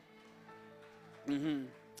 somebody.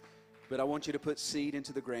 But I want you to put seed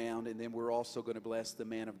into the ground, and then we're also going to bless the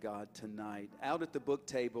man of God tonight. Out at the book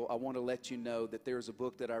table, I want to let you know that there's a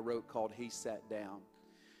book that I wrote called He Sat Down.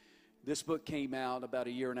 This book came out about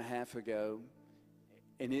 1.5 years ago,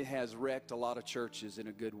 and it has wrecked a lot of churches in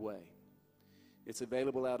a good way. It's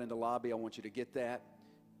available out in the lobby. I want you to get that.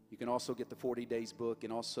 You can also get the 40 Days book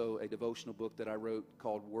and also a devotional book that I wrote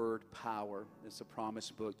called Word Power. It's a promise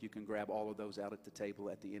book. You can grab all of those out at the table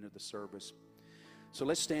at the end of the service. So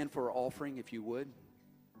let's stand for our offering, if you would,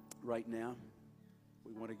 right now.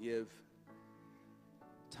 We want to give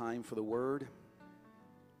time for the Word.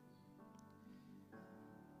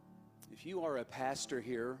 If you are a pastor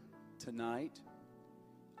here tonight,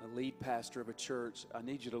 a lead pastor of a church, I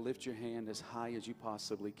need you to lift your hand as high as you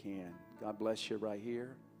possibly can. God bless you right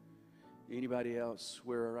here. Anybody else?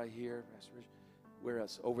 Where right here? Pastor Rich? Where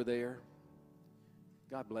else? Over there?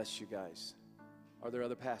 God bless you guys. Are there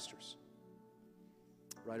other pastors?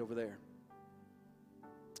 Right over there.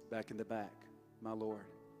 Back in the back. My Lord.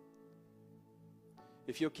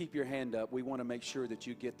 If you'll keep your hand up, we want to make sure that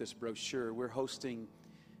you get this brochure. We're hosting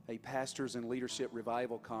a Pastors and Leadership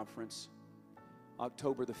Revival Conference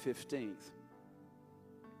October the 15th.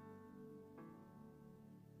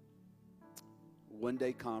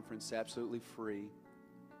 One-day conference, absolutely free.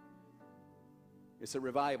 It's a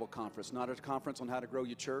revival conference, not a conference on how to grow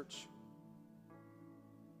your church,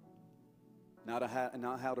 not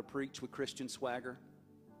how to preach with Christian swagger,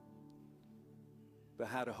 but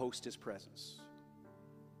how to host His presence.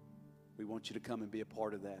 We want you to come and be a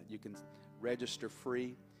part of that. You can register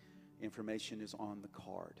free. Information is on the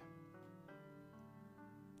card.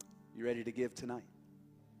 You ready to give tonight?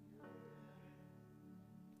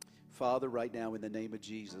 Father, right now in the name of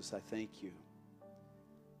Jesus, I thank you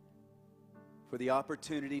for the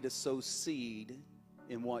opportunity to sow seed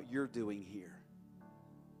in what you're doing here.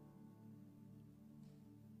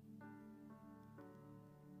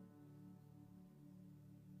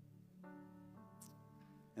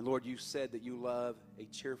 And Lord, you said that you love a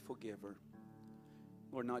cheerful giver.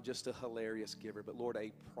 Lord, not just a hilarious giver, but Lord,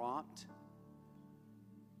 a prompt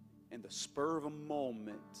and the spur of a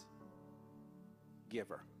moment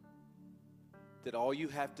giver. That all you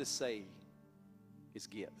have to say is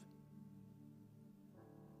give.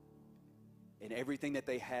 And everything that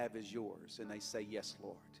they have is yours. And they say, yes,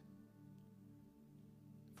 Lord.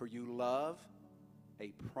 For you love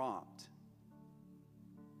a prompt,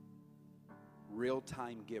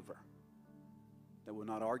 real-time giver that will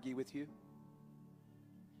not argue with you.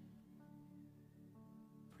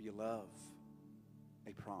 For you love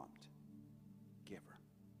a prompt giver.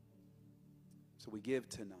 So we give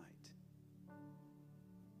tonight,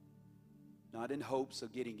 not in hopes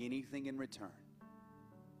of getting anything in return,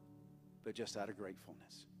 but just out of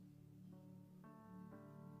gratefulness.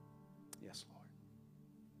 Yes, Lord.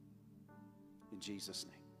 In Jesus'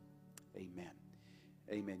 name, amen.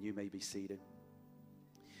 Amen. You may be seated.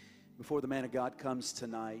 Before the man of God comes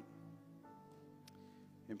tonight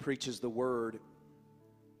and preaches the word,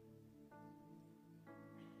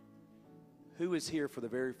 who is here for the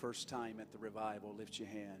very first time at the revival? Lift your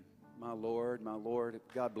hand. My Lord,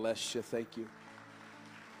 God bless you. Thank you.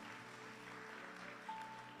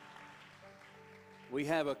 We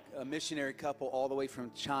have a missionary couple all the way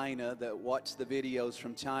from China that watch the videos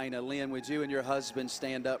from China. Lynn, would you and your husband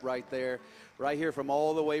stand up right there? Right here from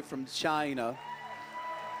all the way from China.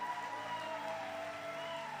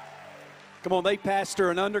 Come on, they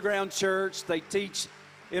pastor an underground church. They teach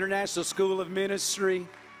International School of Ministry,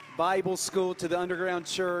 Bible school to the underground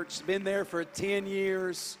church. Been there for 10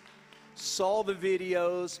 years. Saw the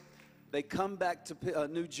videos. They come back to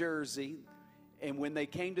New Jersey. And when they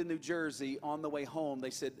came to New Jersey on the way home, they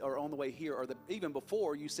said, or on the way here, or even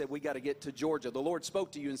before, you said, we got to get to Georgia. The Lord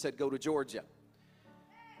spoke to you and said, go to Georgia.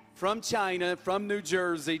 From China, from New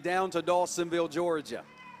Jersey, down to Dawsonville, Georgia.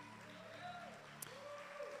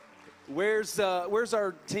 Where's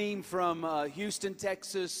our team from Houston,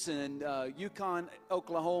 Texas, and Yukon,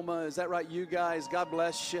 Oklahoma? Is that right, you guys? God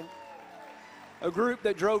bless you. A group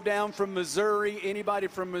that drove down from Missouri. Anybody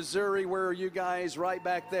from Missouri? Where are you guys? Right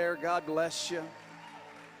back there. God bless you.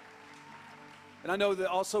 And I know that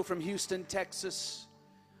also from Houston, Texas,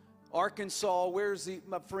 Arkansas. Where's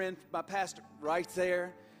my friend, my pastor? Right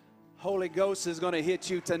there. Holy Ghost is going to hit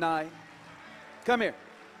you tonight. Come here.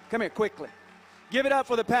 Come here quickly. Give it up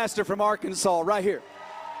for the pastor from Arkansas right here.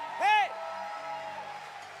 Hey!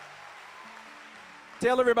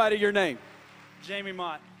 Tell everybody your name. Jamie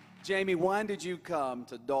Mott. Jamie, when did you come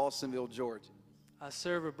to Dawsonville, Georgia? I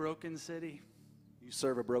serve a broken city. You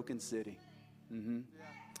serve a broken city. Mm-hmm. Yeah.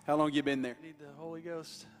 How long you been there? I need the Holy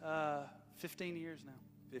Ghost. 15 years now.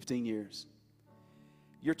 15 years.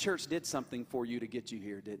 Your church did something for you to get you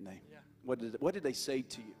here, didn't they? Yeah. What did they say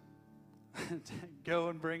to you? Go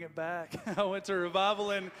and bring it back. I went to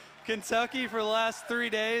revival in Kentucky for the last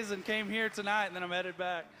 3 days and came here tonight, and then I'm headed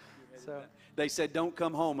back. So they said, don't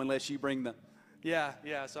come home unless you bring the... Yeah,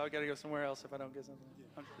 so I got to go somewhere else if I don't get something.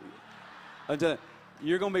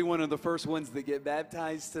 You're going to be one of the first ones that get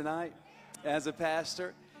baptized tonight as a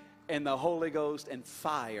pastor, and the Holy Ghost and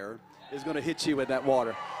fire is going to hit you with that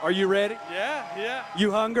water. Are you ready? Yeah. You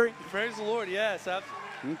hungry? Praise the Lord, yes, absolutely.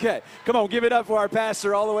 Okay, come on, give it up for our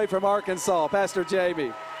pastor all the way from Arkansas, Pastor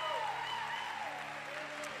Jamie.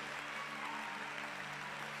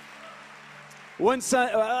 One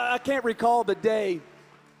Sunday, I can't recall the day,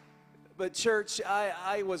 but church,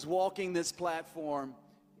 I was walking this platform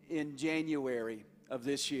in January of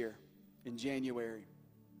this year, in January,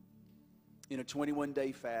 in a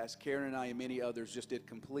 21-day fast. Karen and I and many others just did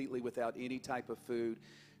completely without any type of food,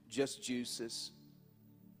 just juices.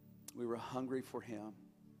 We were hungry for Him.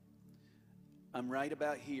 I'm right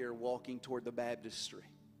about here walking toward the baptistry.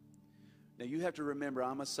 Now, you have to remember,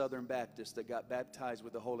 I'm a Southern Baptist that got baptized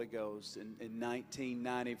with the Holy Ghost in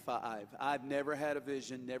 1995. I've never had a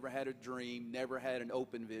vision, never had a dream, never had an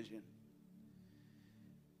open vision.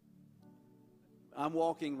 I'm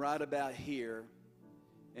walking right about here,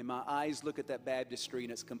 And my eyes look at that baptistry,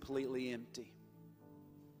 and it's completely empty.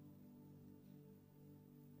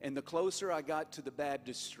 And the closer I got to the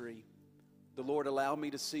baptistry, the Lord allowed me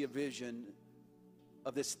to see a vision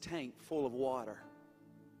of this tank full of water.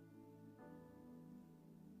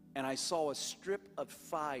 And I saw a strip of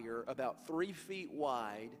fire about 3 feet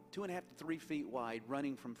wide, 2.5 to 3 feet wide,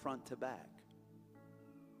 running from front to back.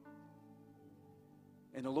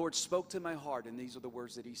 And the Lord spoke to my heart, and these are the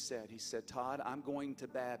words that He said. He said, Todd, I'm going to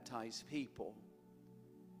baptize people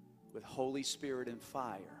with Holy Spirit and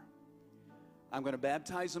fire. I'm going to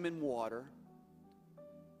baptize them in water.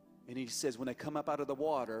 And He says, when they come up out of the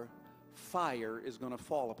water, fire is going to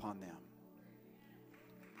fall upon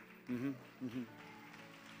them.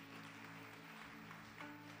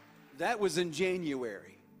 That was in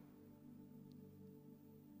January.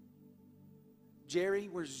 Jerry,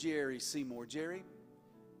 where's Jerry Seymour? Jerry,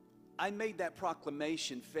 I made that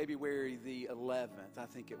proclamation February the 11th, I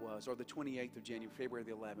think it was, or the 28th of January, February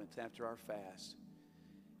the 11th, after our fast.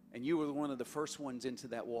 And you were one of the first ones into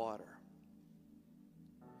that water.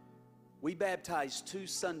 We baptized 2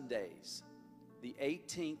 Sundays, the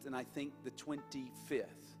 18th and I think the 25th.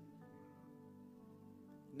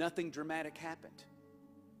 Nothing dramatic happened.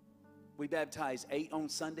 We baptized 8 on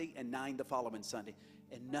Sunday and 9 the following Sunday,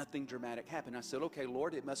 and nothing dramatic happened. I said, okay,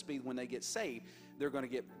 Lord, it must be when they get saved, they're going to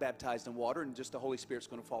get baptized in water, and just the Holy Spirit's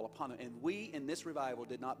going to fall upon them. And we, in this revival,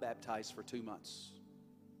 did not baptize for 2 months.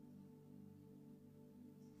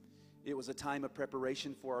 It was a time of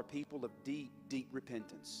preparation for our people of deep, deep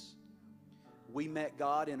repentance. We met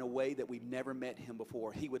God in a way that we've never met Him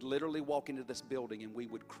before. He would literally walk into this building, and we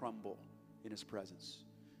would crumble in His presence.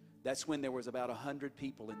 That's when there was about 100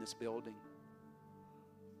 people in this building.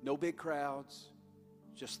 No big crowds,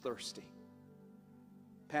 just thirsty.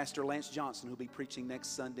 Pastor Lance Johnson, who'll be preaching next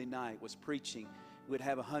Sunday night, was preaching. We'd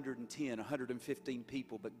have 110, 115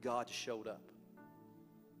 people, but God showed up.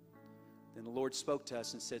 Then the Lord spoke to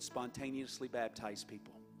us and said, spontaneously baptize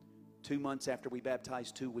people. 2 months after we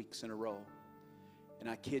baptized, 2 weeks in a row. And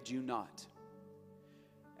I kid you not,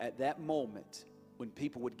 at that moment, when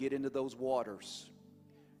people would get into those waters,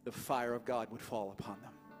 the fire of God would fall upon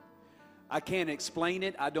them. I can't explain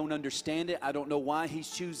it. I don't understand it. I don't know why He's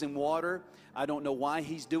choosing water. I don't know why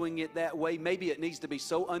He's doing it that way. Maybe it needs to be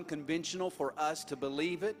so unconventional for us to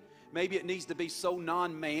believe it. Maybe it needs to be so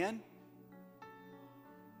non-man.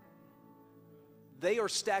 They are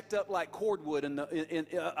stacked up like cordwood.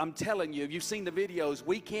 I'm telling you, you've seen the videos.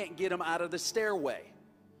 We can't get them out of the stairway.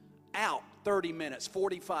 Out 30 minutes,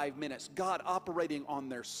 45 minutes. God operating on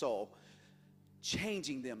their soul,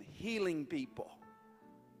 changing them, healing people.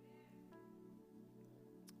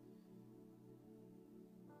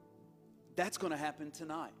 That's going to happen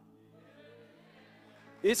tonight.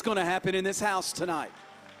 It's going to happen in this house tonight.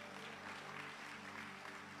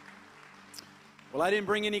 Well, I didn't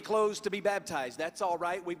bring any clothes to be baptized. That's all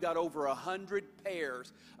right. We've got over 100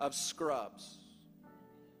 pairs of scrubs.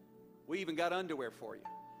 We even got underwear for you.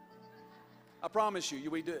 I promise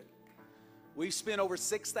you, we do. We've spent over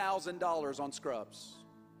 $6,000 on scrubs.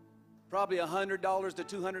 Probably $100 to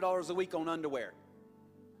 $200 a week on underwear.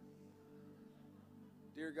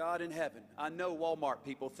 Dear God in heaven, I know Walmart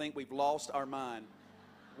people think we've lost our mind.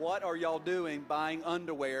 What are y'all doing buying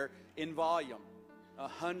underwear in volume?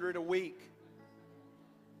 100 a week.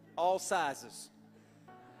 All sizes.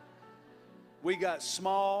 We got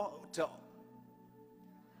small to...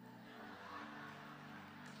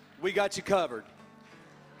 We got you covered.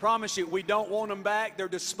 Promise you, we don't want them back. They're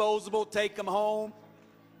disposable. Take them home.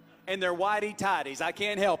 And they're whitey-tighties. I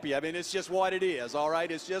can't help you. I mean, it's just what it is, all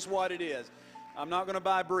right? It's just what it is. I'm not going to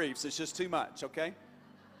buy briefs. It's just too much, okay?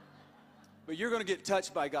 But you're going to get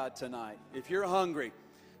touched by God tonight. If you're hungry.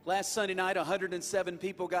 Last Sunday night, 107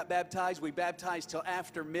 people got baptized. We baptized till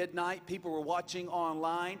after midnight. People were watching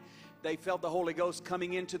online. They felt the Holy Ghost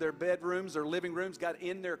coming into their bedrooms, their living rooms, got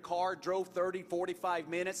in their car, drove 30, 45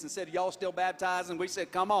 minutes and said, y'all still baptizing? We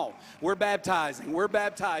said, come on. We're baptizing. We're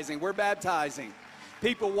baptizing. We're baptizing.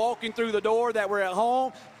 People walking through the door that were at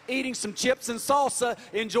home, eating some chips and salsa,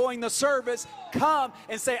 enjoying the service, come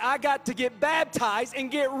and say, I got to get baptized and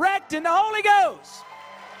get wrecked in the Holy Ghost.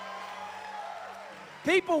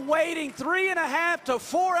 People waiting 3.5 to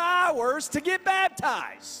 4 hours to get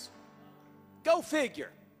baptized. Go figure.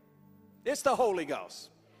 It's the Holy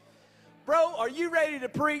Ghost. Bro, are you ready to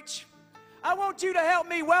preach? I want you to help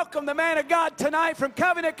me welcome the man of God tonight from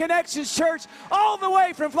Covenant Connections Church, all the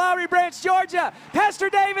way from Flowery Branch, Georgia, Pastor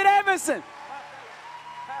David Edmondson.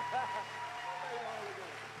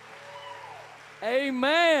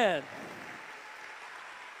 Amen.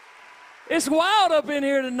 It's wild up in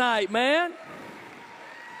here tonight, man.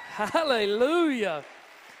 Hallelujah.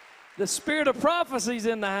 The spirit of prophecy's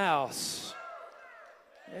in the house.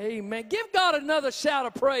 Amen. Give God another shout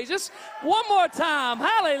of praise. Just one more time.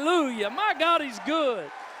 Hallelujah. My God, He's good.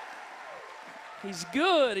 He's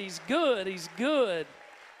good. He's good. He's good.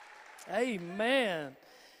 Amen.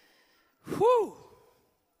 Whew.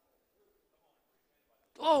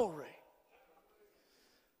 Glory.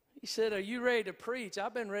 He said, are you ready to preach?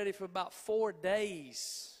 I've been ready for about 4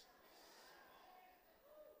 days.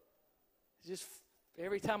 Just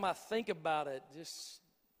every time I think about it,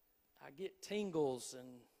 I get tingles and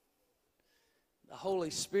the Holy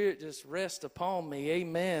Spirit just rests upon me.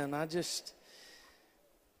 Amen. I just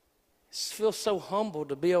feel so humbled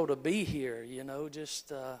to be able to be here,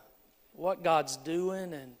 just what God's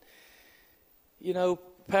doing. And,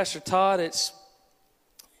 Pastor Todd, it's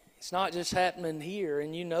not just happening here,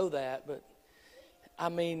 and you know that, but I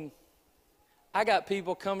mean, I got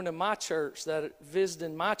people coming to my church that are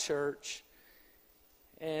visiting my church,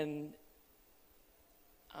 and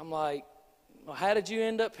I'm like, well, how did you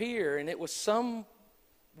end up here? And it was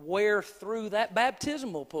somewhere through that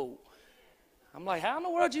baptismal pool. I'm like, how in the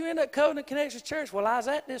world did you end up Covenant Connection Church? Well, I was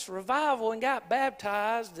at this revival and got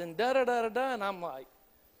baptized and da-da-da-da-da. And I'm like,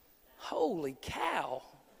 holy cow.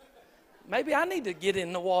 Maybe I need to get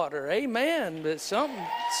in the water. Amen. But something,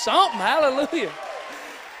 hallelujah.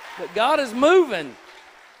 But God is moving.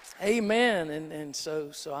 Amen. And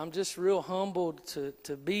so I'm just real humbled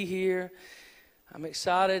to be here. I'm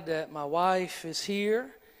excited that my wife is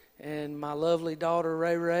here, and my lovely daughter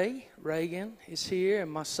Reagan is here,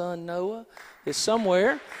 and my son Noah is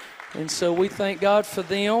somewhere. And so we thank God for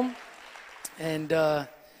them. And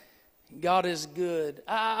God is good.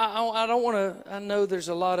 I don't want to. I know there's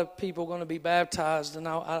a lot of people going to be baptized, and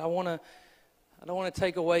I don't want to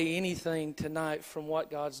take away anything tonight from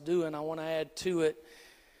what God's doing. I want to add to it.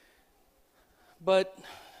 But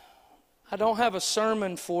I don't have a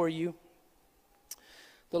sermon for you.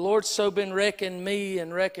 The Lord's so been wrecking me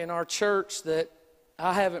and wrecking our church that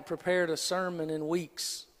I haven't prepared a sermon in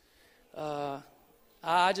weeks.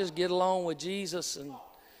 I just get along with Jesus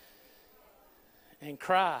and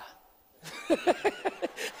cry.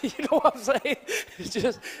 You know what I'm saying?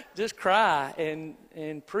 Just cry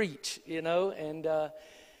and preach, and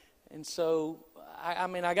so I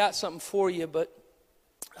mean I got something for you, but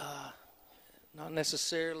not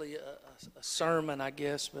necessarily a sermon, I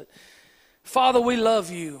guess. But Father, we love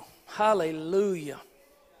you. Hallelujah.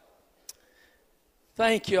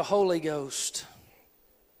 Thank you, Holy Ghost.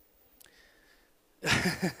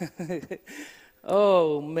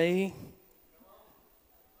 Oh, me.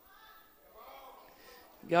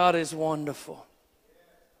 God is wonderful.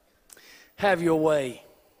 Have your way.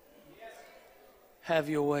 Have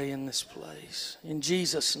your way in this place. In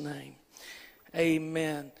Jesus' name,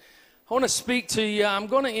 amen. I want to speak to you. I'm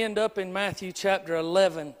going to end up in Matthew chapter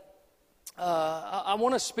 11. I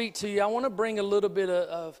want to speak to you. I want to bring a little bit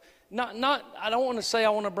of I don't want to say I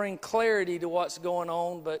want to bring clarity to what's going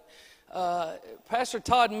on, but Pastor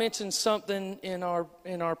Todd mentioned something in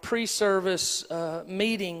our pre-service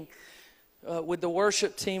meeting with the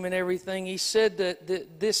worship team and everything. He said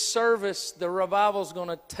that this service, the revival, is going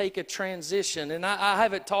to take a transition. And I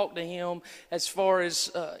haven't talked to him as far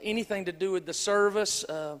as anything to do with the service.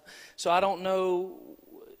 So I don't know,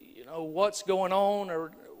 what's going on.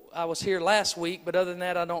 Or I was here last week, but other than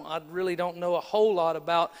that, I really don't know a whole lot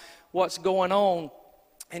about what's going on.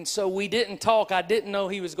 And so we didn't talk. I didn't know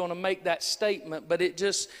he was going to make that statement, but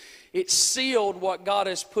it sealed what God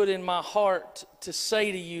has put in my heart to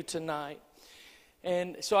say to you tonight.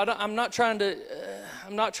 And so I'm not trying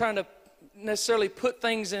to necessarily put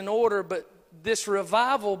things in order, but this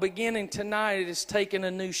revival beginning tonight is taking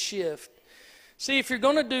a new shift. See, if you're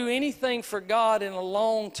going to do anything for God in a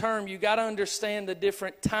long term, you got to understand the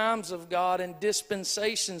different times of God and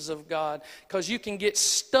dispensations of God, because you can get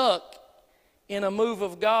stuck in a move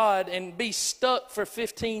of God and be stuck for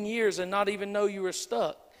 15 years and not even know you were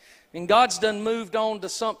stuck. And God's done moved on to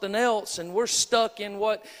something else, and we're stuck in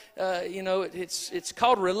what, it's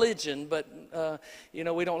called religion, but,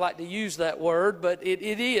 we don't like to use that word, but it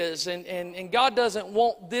is. And God doesn't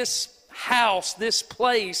want this house, this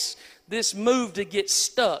place, this move to get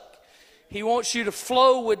stuck. He wants you to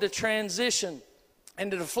flow with the transition.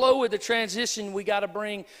 And to flow with the transition, we got to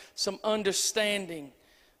bring some understanding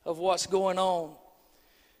of what's going on.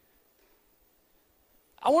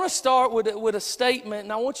 I want to start with a statement,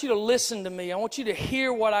 and I want you to listen to me. I want you to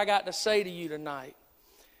hear what I got to say to you tonight.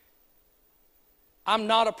 I'm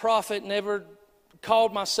not a prophet, never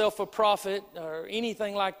called myself a prophet or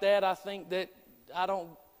anything like that. I think that I don't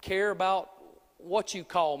care about what you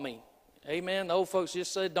call me. Amen. The old folks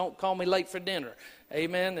just said, don't call me late for dinner.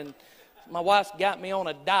 Amen. And My wife's got me on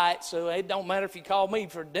a diet, so it don't matter if you call me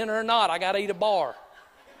for dinner or not. I got to eat a bar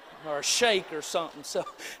or a shake or something. So,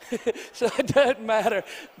 so it doesn't matter.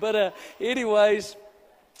 But anyways,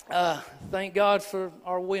 thank God for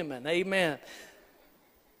our women. Amen.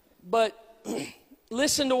 But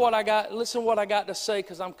listen to what I got. Listen to what I got to say,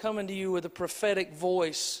 because I'm coming to you with a prophetic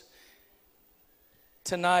voice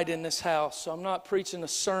tonight in this house. So I'm not preaching a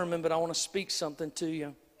sermon, but I want to speak something to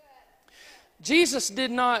you. Jesus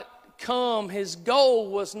did not come, his goal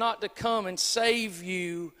was not to come and save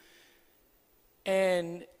you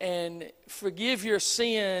and forgive your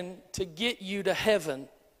sin to get you to heaven.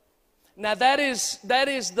 Now that is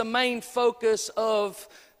the main focus of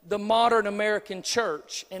the modern American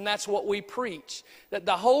church, and that's what we preach. That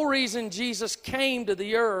the whole reason Jesus came to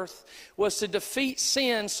the earth was to defeat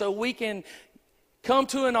sin so we can come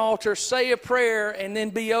to an altar, say a prayer, and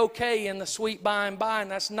then be okay in the sweet by and by.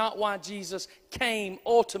 And that's not why Jesus came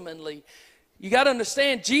ultimately. You got to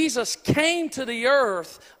understand, Jesus came to the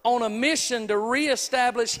earth on a mission to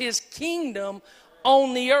reestablish his kingdom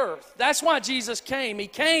on the earth. That's why Jesus came. He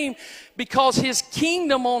came because his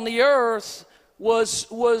kingdom on the earth was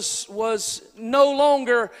no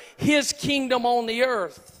longer his kingdom on the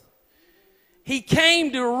earth. He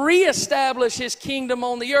came to reestablish his kingdom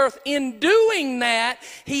on the earth. In doing that,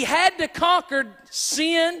 he had to conquer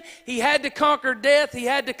sin. He had to conquer death. He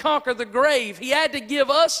had to conquer the grave. He had to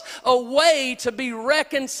give us a way to be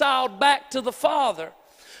reconciled back to the Father.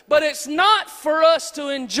 But it's not for us to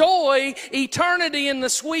enjoy eternity in the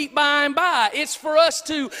sweet by and by. It's for us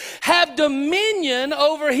to have dominion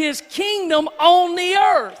over his kingdom on the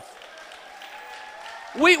earth.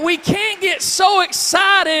 We can't get so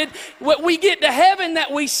excited when we get to heaven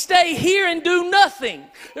that we stay here and do nothing.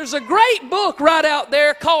 There's a great book right out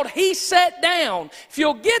there called He Sat Down. If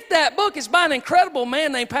you'll get that book, it's by an incredible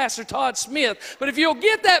man named Pastor Todd Smith. But if you'll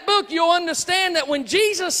get that book, you'll understand that when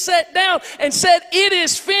Jesus sat down and said, "It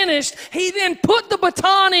is finished," he then put the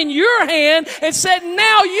baton in your hand and said,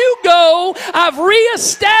 "Now you go. I've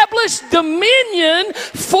reestablished dominion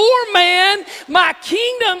for man, my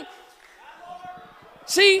kingdom."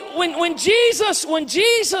 See, when Jesus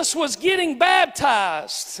was getting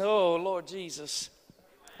baptized, oh Lord Jesus,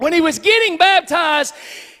 when he was getting baptized,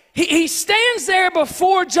 he stands there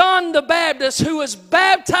before John the Baptist, who was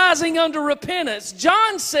baptizing unto repentance.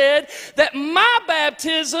 John said that my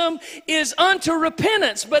baptism is unto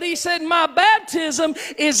repentance, but he said my baptism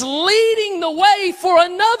is leading the way for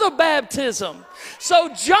another baptism. So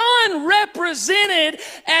John represented,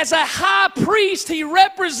 as a high priest, he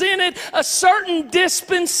represented a certain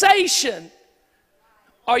dispensation.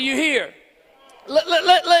 Are you here?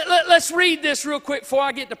 Let's read this real quick before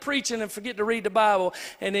I get to preaching and forget to read the Bible.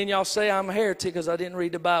 And then y'all say I'm a heretic because I didn't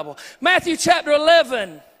read the Bible. Matthew chapter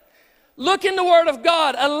 11. Look in the Word of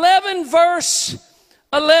God. 11 verse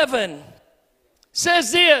 11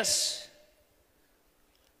 says this.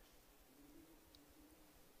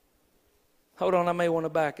 Hold on, I may want to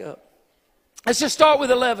back up. Let's just start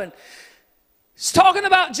with 11. It's talking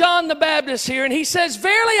about John the Baptist here, and he says,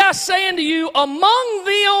 "Verily I say unto you, among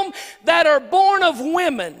them that are born of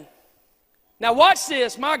women." Now watch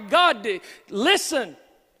this, my God, listen.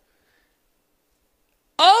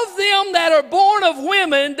 "Of them that are born of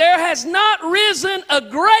women, there has not risen a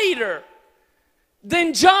greater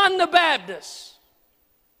than John the Baptist."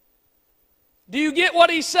 Do you get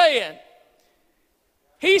what he's saying?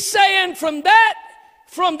 He's saying from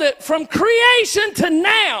creation to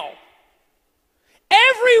now,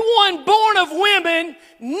 everyone born of women,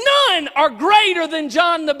 none are greater than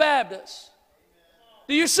John the Baptist.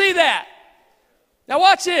 Do you see that? Now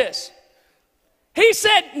watch this. He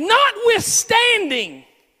said, "Notwithstanding,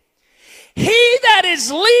 he that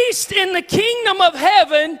is least in the kingdom of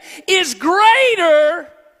heaven is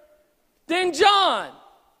greater than John."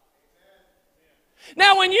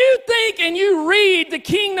 Now, when you think and you read the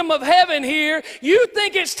kingdom of heaven here, you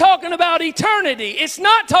think it's talking about eternity. It's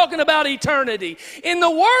not talking about eternity. In the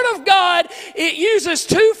Word of God, it uses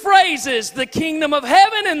two phrases, the kingdom of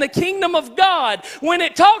heaven and the kingdom of God. When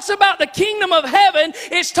it talks about the kingdom of heaven,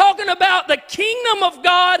 it's talking about the kingdom of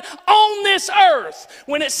God on this earth.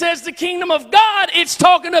 When it says the kingdom of God, it's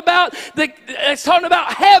talking about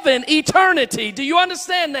heaven, eternity. Do you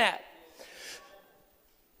understand that?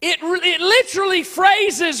 It literally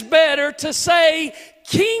phrases better to say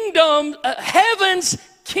kingdom, heaven's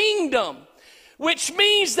kingdom, which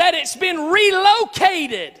means that it's been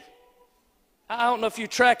relocated. I don't know if you're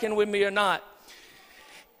tracking with me or not.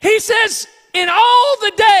 He says, in all the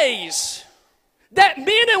days that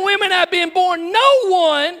men and women have been born, no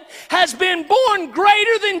one has been born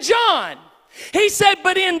greater than John. He said,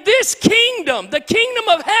 but in this kingdom, the kingdom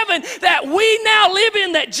of heaven that we now live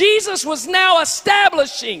in, that Jesus was now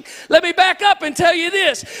establishing. Let me back up and tell you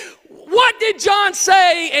this. What did John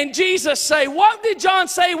say and Jesus say? What did John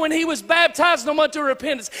say when he was baptized unto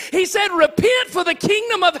repentance? He said, repent, for the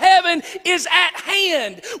kingdom of heaven is at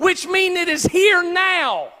hand, which means it is here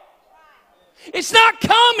now. It's not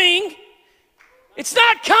coming. It's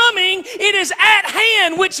not coming. It is at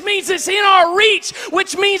hand, which means it's in our reach,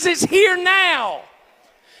 which means it's here now.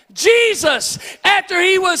 Jesus, after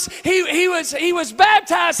he was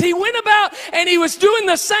baptized, he went about and he was doing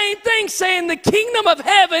the same thing, saying the kingdom of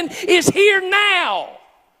heaven is here now.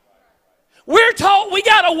 We're taught we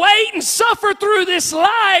got to wait and suffer through this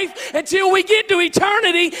life until we get to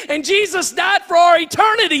eternity, and Jesus died for our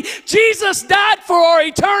eternity. Jesus died for our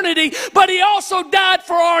eternity, but he also died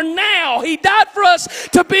for our now. He died for us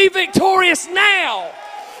to be victorious now.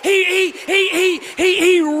 He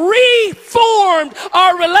reformed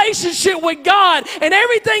our relationship with God, and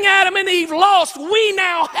everything Adam and Eve lost, we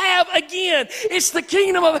now have again. It's the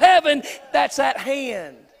kingdom of heaven that's at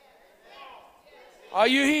hand. Are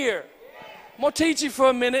you here? I'm going to teach you for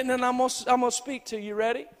a minute, and then I'm going to speak to you.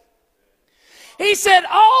 Ready? He said,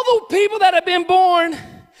 all the people that have been born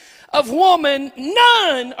of woman,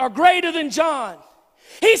 none are greater than John.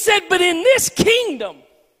 He said, but in this kingdom,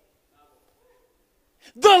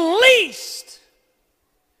 the least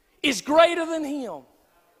is greater than him.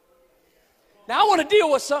 Now, I want to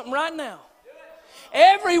deal with something right now.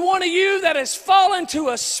 Every one of you that has fallen to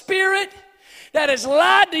a spirit that has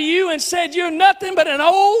lied to you and said you're nothing but an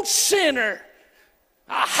old sinner.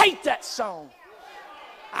 I hate that song.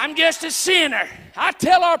 I'm just a sinner. I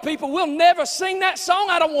tell our people we'll never sing that song.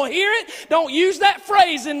 I don't want to hear it. Don't use that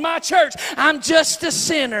phrase in my church. I'm just a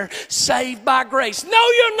sinner saved by grace. No,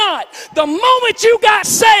 you're not. The moment you got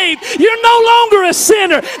saved, you're no longer a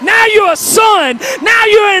sinner. Now you're a son. Now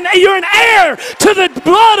you're an heir to the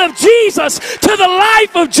blood of Jesus, to the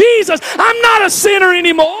life of Jesus. I'm not a sinner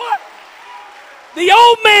anymore. The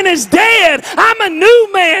old man is dead. I'm a new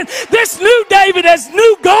man. This new David has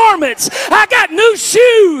new garments. I got new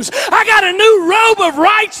shoes. I got a new robe of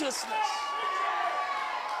righteousness.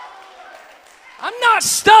 I'm not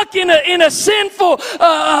stuck in a sinful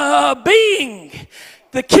being.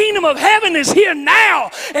 The kingdom of heaven is here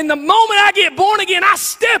now. And the moment I get born again, I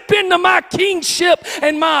step into my kingship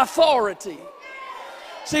and my authority.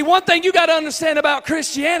 See, one thing you got to understand about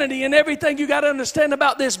Christianity and everything you got to understand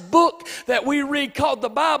about this book that we read called the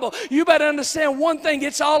Bible, you better understand one thing.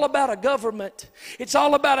 It's all about a government. It's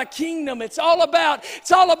all about a kingdom. It's all about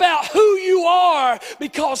who you are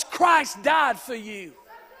because Christ died for you.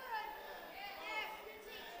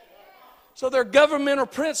 So they're governmental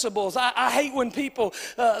principles. I hate when people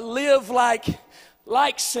live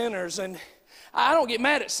like sinners, and I don't get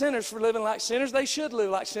mad at sinners for living like sinners. They should live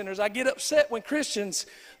like sinners. I get upset when Christians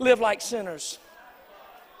live like sinners.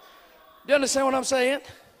 Do you understand what I'm saying?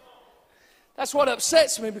 That's what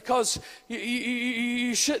upsets me, because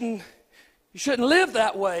you shouldn't live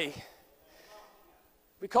that way,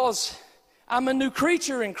 because I'm a new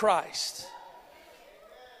creature in Christ.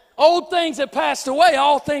 Old things have passed away.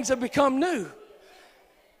 All things have become new.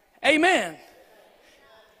 Amen.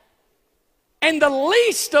 And the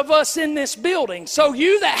least of us in this building, so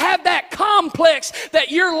you that have that complex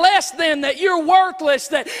that you're less than, that you're worthless,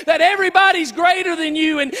 that everybody's greater than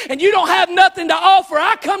you, and you don't have nothing to offer,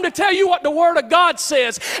 I come to tell you what the Word of God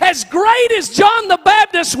says. As great as John the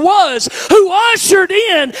Baptist was, who ushered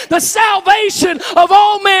in the salvation of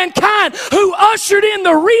all mankind, who ushered in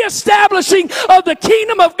the reestablishing of the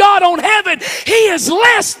kingdom of God on heaven, he is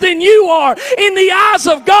less than you are in the eyes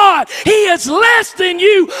of God. He is less than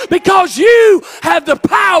you because you have the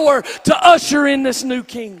power to usher in this new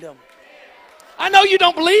kingdom. I know you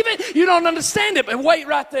don't believe it, you don't understand it, but wait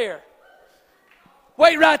right there.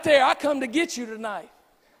 Wait right there. I come to get you tonight.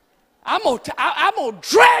 I'm gonna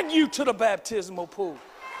drag you to the baptismal pool.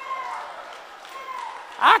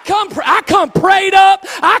 I come prayed up.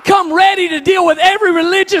 I come ready to deal with every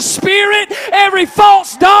religious spirit, every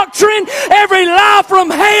false doctrine, every lie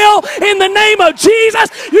from hell in the name of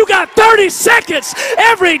Jesus. You got 30 seconds.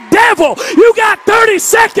 Every devil, you got 30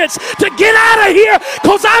 seconds to get out of here,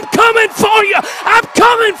 because I'm coming for you. I'm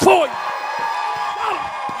coming for you.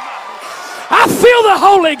 I feel the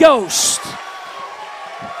Holy Ghost.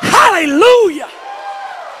 Hallelujah.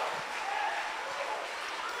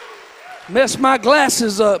 Messed my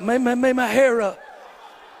glasses up, made my hair up.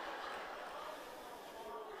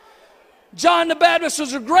 John the Baptist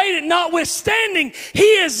was great at notwithstanding. He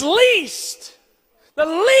is least. The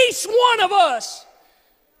least one of us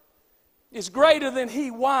is greater than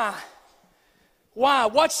he. Why? Why?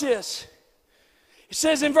 Watch this. It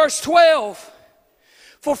says in verse 12,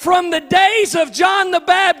 for from the days of John the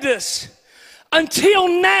Baptist until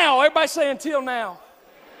now, everybody say until now,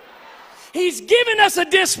 he's given us a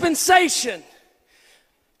dispensation.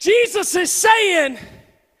 Jesus is saying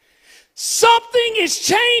something is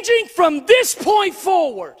changing from this point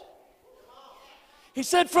forward. He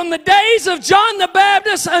said, from the days of John the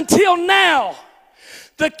Baptist until now,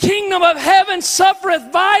 the kingdom of heaven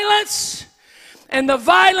suffereth violence, and the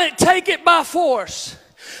violent take it by force.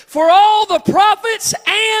 For all the prophets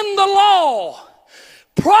and the law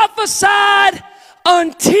prophesied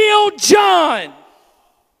until John.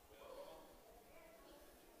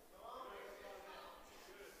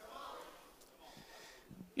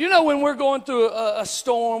 You know, when we're going through a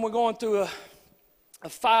storm, we're going through a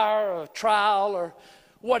fire or a trial or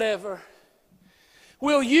whatever,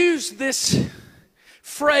 we'll use this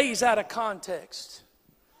phrase out of context.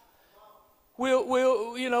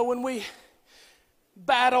 We'll you know, when we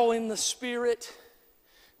battle in the spirit,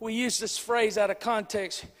 we use this phrase out of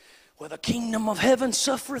context. Well, the kingdom of heaven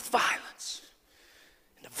suffereth violence,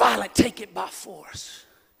 and the violent take it by force.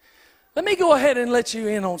 Let me go ahead and let you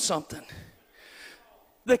in on something.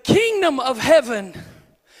 The kingdom of heaven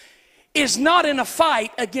is not in a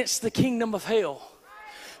fight against the kingdom of hell.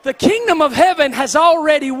 The kingdom of heaven has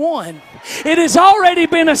already won. It has already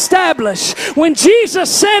been established. When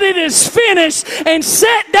Jesus said it is finished and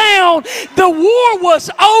sat down, the war was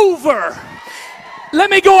over. Let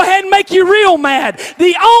me go ahead and make you real mad.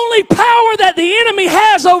 The only power that the enemy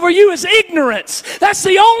has over you is ignorance. That's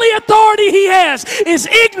the only authority he has, is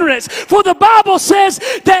ignorance. For the Bible says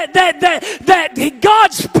that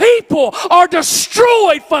God's people are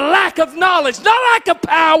destroyed for lack of knowledge. Not lack of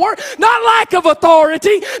power, not lack of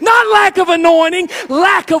authority, not lack of anointing,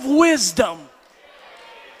 lack of wisdom.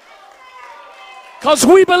 Because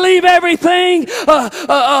we believe everything, you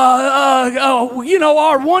know,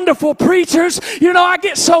 our wonderful preachers. You know, I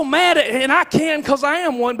get so mad at, and I can because I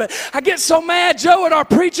am one, but I get so mad, Joe, at our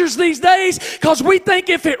preachers these days because we think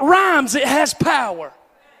if it rhymes, it has power.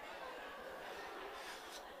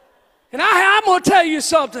 And I'm going to tell you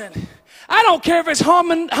something. I don't care if it's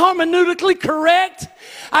hermeneutically correct.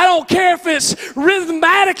 I don't care if it's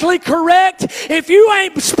rhythmatically correct. If you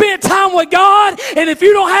ain't spent time with God, and if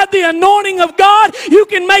you don't have the anointing of God, you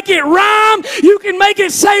can make it rhyme. You can make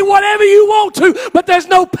it say whatever you want to, but there's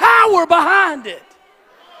no power behind it.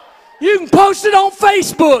 You can post it on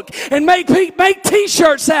Facebook and make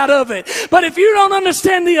t-shirts out of it. But if you don't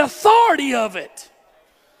understand the authority of it,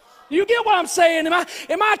 you get what I'm saying? Am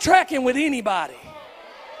I tracking with anybody?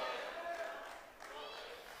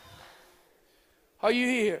 Are you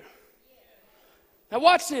here? Now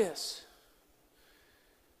watch this.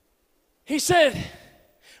 He said,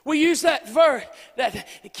 we use that verse, that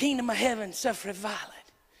the kingdom of heaven suffereth violent,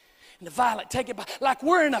 and the violent take it by, like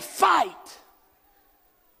we're in a fight.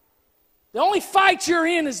 The only fight you're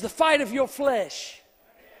in is the fight of your flesh.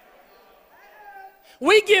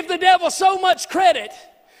 We give the devil so much credit.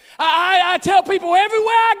 I tell people everywhere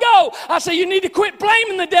I go, I say you need to quit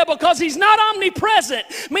blaming the devil because he's not omnipresent,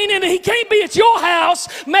 meaning that he can't be at your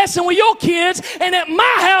house messing with your kids and at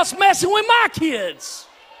my house messing with my kids.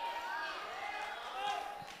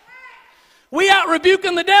 We out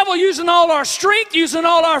rebuking the devil using all our strength, using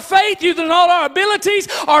all our faith, using all our abilities.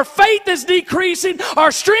 Our faith is decreasing.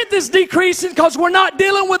 Our strength is decreasing because we're not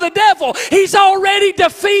dealing with the devil. He's already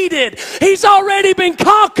defeated. He's already been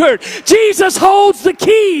conquered. Jesus holds the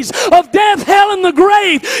keys of death, hell, and the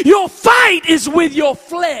grave. Your fight is with your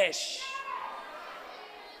flesh.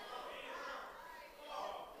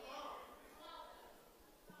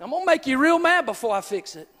 I'm going to make you real mad before I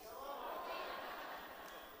fix it.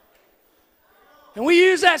 And we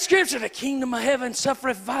use that scripture, the kingdom of heaven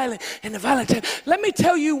suffereth violence, and the violent. Let me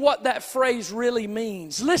tell you what that phrase really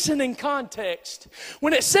means. Listen in context.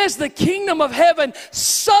 When it says the kingdom of heaven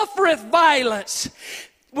suffereth violence,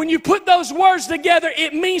 when you put those words together,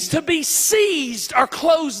 it means to be seized or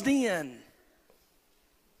closed in.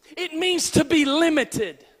 It means to be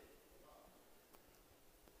limited.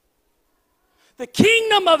 The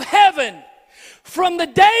kingdom of heaven, from the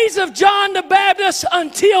days of John the Baptist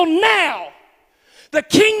until now, the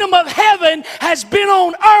kingdom of heaven has been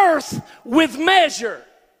on earth with measure.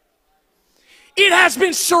 It has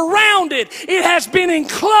been surrounded. It has been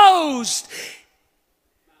enclosed.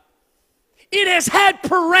 It has had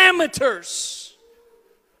parameters.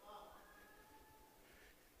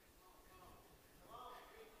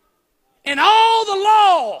 And all the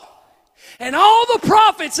law and all the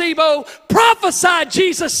prophets, Ebo, prophesied,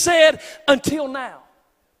 Jesus said, until now.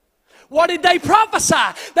 What did they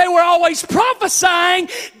prophesy? They were always prophesying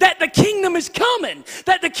that the kingdom is coming,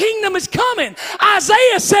 that the kingdom is coming.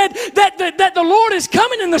 Isaiah said that the Lord is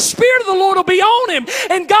coming and the Spirit of the Lord will be on him.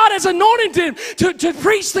 And God has anointed him to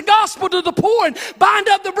preach the gospel to the poor and bind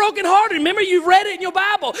up the brokenhearted. Remember, you read it in your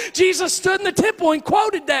Bible. Jesus stood in the temple and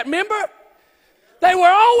quoted that, remember? They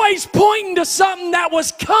were always pointing to something that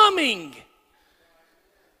was coming.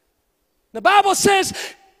 The Bible says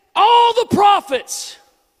all the prophets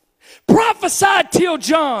prophesied till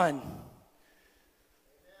John.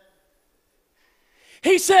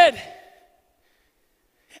 He said,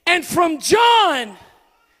 and from John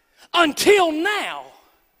until now,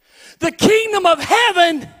 the kingdom of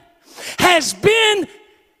heaven has been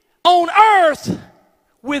on earth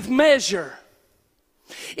with measure.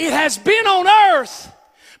 It has been on earth,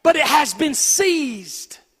 but it has been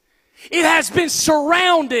seized. It has been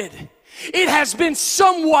surrounded. It has been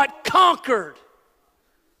somewhat conquered.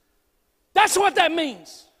 That's what that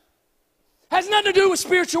means. Has nothing to do with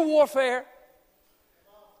spiritual warfare.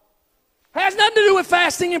 Has nothing to do with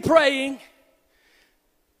fasting and praying.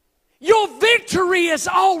 Your victory is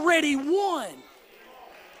already won.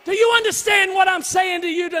 Do you understand what I'm saying to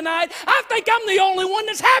you tonight? I think I'm the only one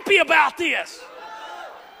that's happy about this.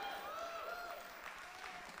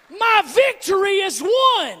 My victory is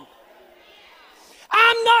won.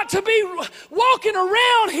 I'm not to be walking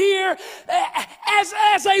around here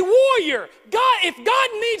as a warrior. God, if God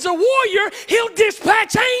needs a warrior, he'll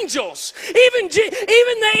dispatch angels. Even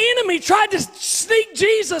the enemy tried to sneak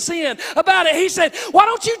Jesus in about it. He said, why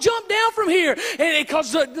don't you jump down from here?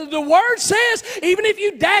 Because the word says, even if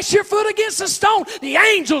you dash your foot against a stone, the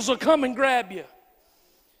angels will come and grab you.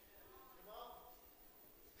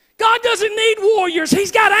 God doesn't need warriors.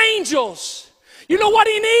 He's got angels. You know what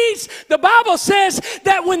he needs? The Bible says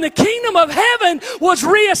that when the kingdom of heaven was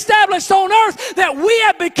reestablished on earth, that we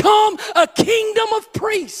have become a kingdom of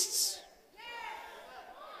priests.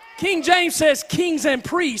 King James says kings and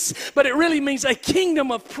priests, but it really means a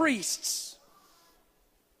kingdom of priests.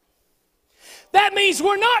 That means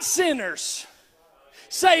we're not sinners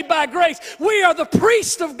saved by grace. We are the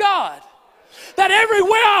priests of God. That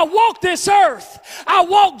everywhere I walk this earth, I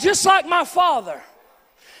walk just like my Father.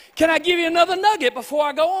 Can I give you another nugget before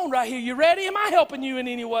I go on right here? You ready? Am I helping you in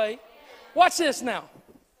any way? Watch this now.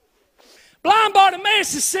 Blind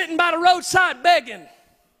Bartimaeus is sitting by the roadside begging.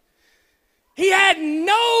 He had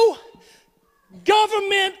no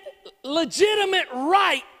government legitimate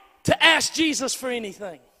right to ask Jesus for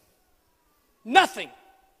anything. Nothing.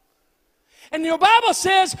 And your Bible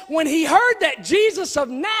says when he heard that Jesus of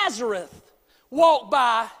Nazareth walked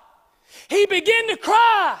by, he began to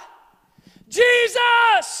cry,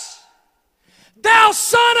 Jesus, thou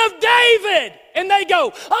son of David. And they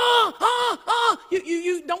go,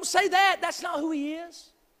 you don't say that. That's not who he is.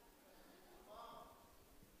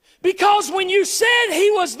 Because when you said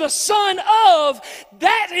he was the son of,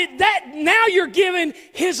 that now you're giving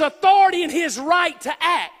his authority and his right to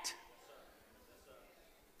act.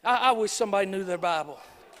 I wish somebody knew their Bible.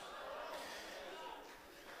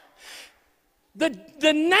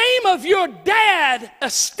 The name of your dad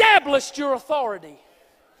established your authority.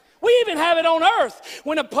 We even have it on earth.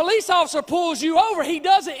 When a police officer pulls you over, he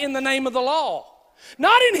does it in the name of the law.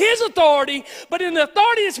 Not in his authority, but in the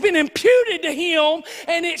authority that's been imputed to him,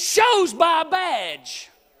 and it shows by a badge.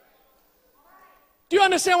 Do you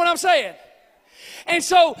understand what I'm saying? And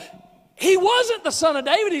so, he wasn't the son of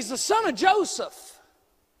David, he's the son of Joseph.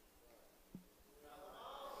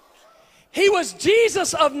 He was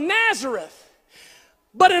Jesus of Nazareth.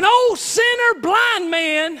 But an old sinner, blind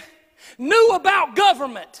man knew about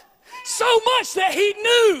government so much that he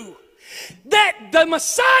knew that the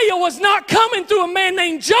Messiah was not coming through a man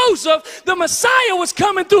named Joseph. The Messiah was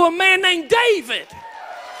coming through a man named David.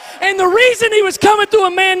 And the reason he was coming through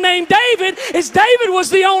a man named David is David was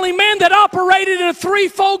the only man that operated in a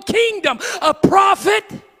threefold kingdom: a prophet,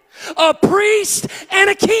 a priest, and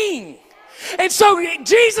a king. And so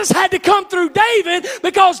Jesus had to come through David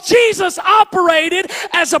because Jesus operated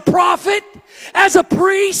as a prophet, as a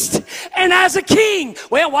priest, and as a king.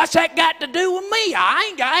 Well, what's that got to do with me? I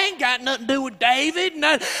ain't got nothing to do with David.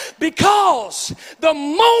 Because the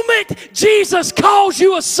moment Jesus calls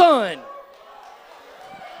you a son,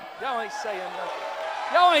 y'all ain't saying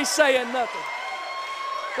nothing. Y'all ain't saying nothing.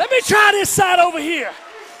 Let me try this side over here.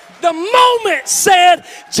 The moment said,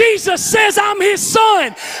 Jesus says, I'm his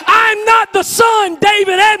son. I'm not the son,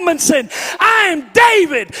 David Edmondson. I am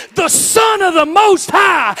David, the son of the Most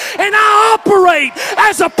High. And I operate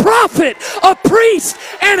as a prophet, a priest,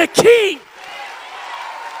 and a king.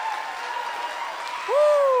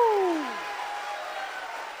 Woo.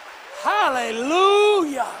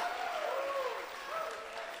 Hallelujah.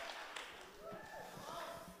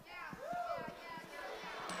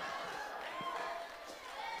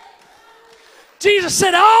 Jesus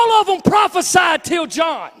said all of them prophesied till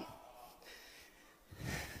John.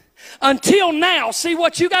 Until now. See,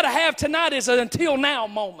 what you got to have tonight is an until now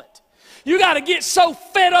moment. You got to get so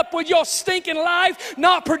fed up with your stinking life,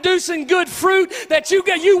 not producing good fruit, that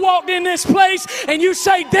you walked in this place and you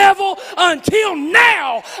say, devil, until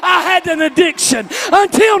now I had an addiction.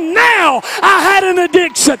 Until now I had an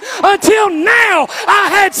addiction. Until now I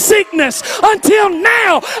had sickness. Until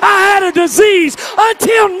now I had a disease.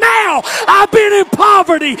 Until now I've been in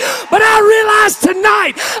poverty. But I realize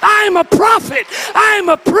tonight I am a prophet. I am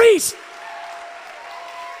a priest.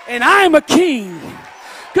 And I am a king.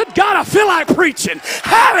 Good God, I feel like preaching.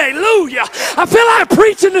 Hallelujah. I feel like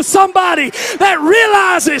preaching to somebody that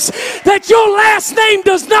realizes that your last name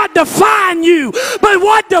does not define you, but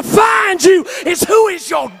what defines you is who is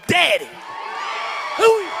your daddy.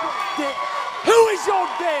 Who is your daddy? Who is your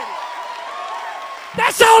daddy?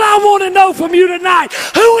 That's all I want to know from you tonight.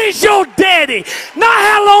 Who is your daddy? Not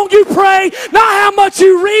how long you pray, not how much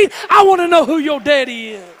you read. I want to know who your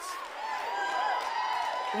daddy is.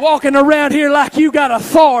 Walking around here like you got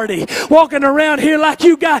authority. Walking around here like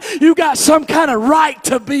you got some kind of right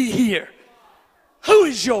to be here. Who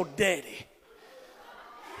is your daddy?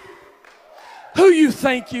 Who you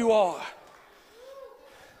think you are?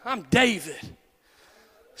 I'm David,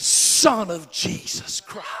 son of Jesus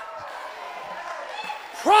Christ.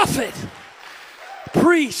 Prophet,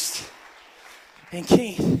 priest, and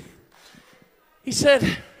king. He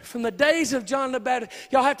said, from the days of John the Baptist,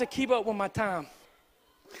 y'all have to keep up with my time.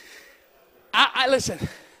 Listen,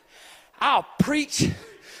 I'll preach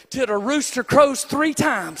till the rooster crows 3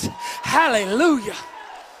 times. Hallelujah.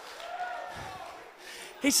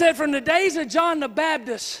 He said, from the days of John the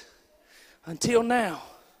Baptist until now,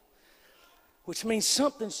 which means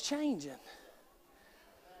something's changing.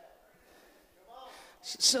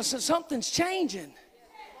 Something's changing.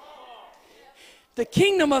 The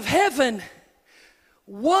kingdom of heaven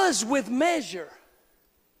was with measure.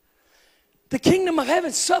 The kingdom of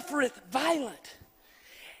heaven suffereth violent.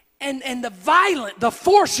 And the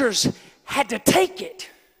forcers had to take it.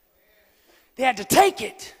 They had to take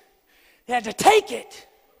it. They had to take it.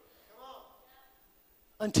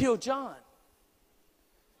 Until John.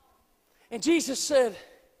 And Jesus said,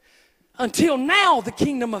 until now the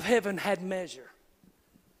kingdom of heaven had measure.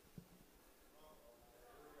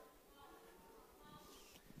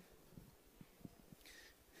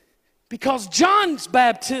 Because John's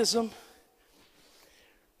baptism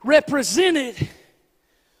represented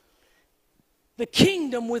the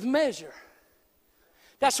kingdom with measure.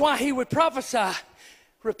 That's why he would prophesy,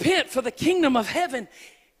 repent, for the kingdom of heaven,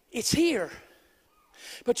 it's here.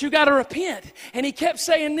 But you got to repent. And he kept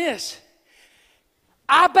saying this,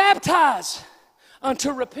 I baptize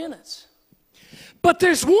unto repentance, but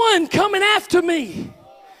there's one coming after me.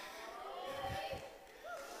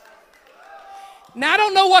 Now I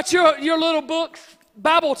don't know what your little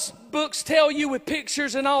Bible books tell you with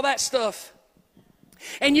pictures and all that stuff.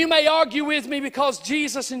 And you may argue with me because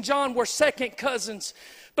Jesus and John were second cousins.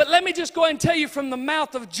 But let me just go ahead and tell you from the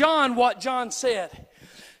mouth of John what John said.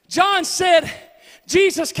 John said,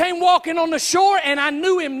 Jesus came walking on the shore and I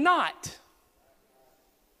knew him not.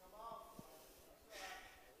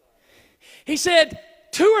 He said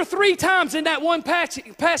 2 or 3 times in that one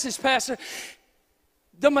passage, Pastor,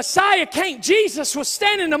 the Messiah came, Jesus was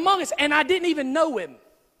standing among us and I didn't even know him.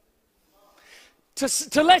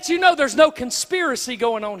 To let you know there's no conspiracy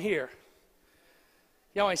going on here.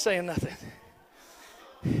 Y'all ain't saying nothing.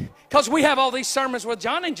 Because we have all these sermons where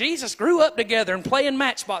John and Jesus grew up together and playing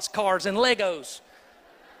Matchbox cars and Legos.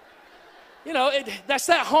 You know, that's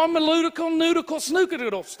that harmonical, noodle,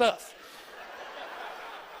 snookadoodle stuff.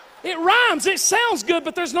 It rhymes, it sounds good,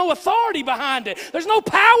 but there's no authority behind it. There's no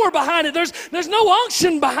power behind it. There's no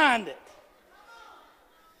unction behind it.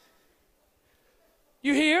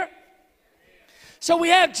 You hear? So we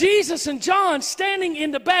have Jesus and John standing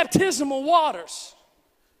in the baptismal waters.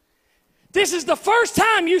 This is the first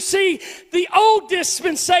time you see the old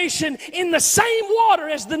dispensation in the same water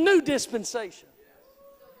as the new dispensation.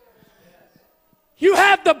 You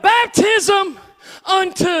have the baptism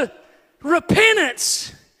unto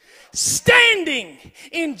repentance. Standing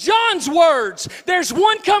in John's words, there's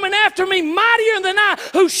one coming after me mightier than I,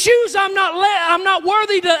 whose shoes I'm not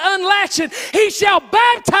worthy to unlatch it. He shall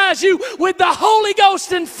baptize you with the Holy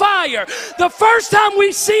Ghost and fire. The first time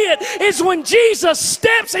we see it is when Jesus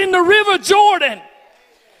steps in the river Jordan.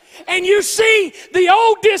 And you see the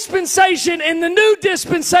old dispensation and the new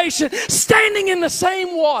dispensation standing in the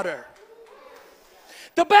same water.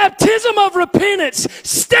 The baptism of repentance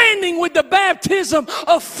standing with the baptism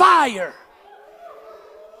of fire.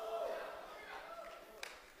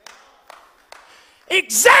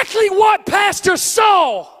 exactly what Pastor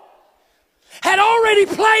saw had already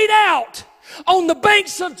played out on the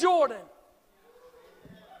banks of Jordan.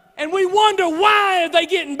 And we wonder, why are they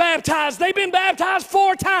getting baptized? They've been baptized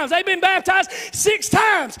 4 times. They've been baptized 6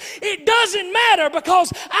 times. It doesn't matter,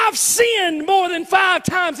 because I've sinned more than 5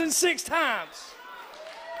 times and 6 times.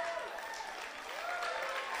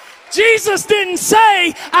 Jesus didn't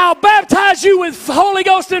say, I'll baptize you with Holy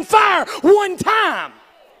Ghost and fire 1 time.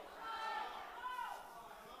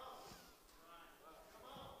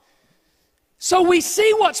 So we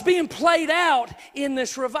see what's being played out in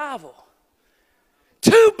this revival.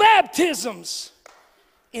 2 baptisms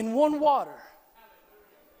in 1 water.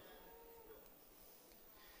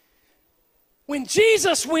 When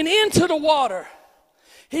Jesus went into the water,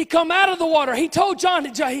 he come out of the water. He told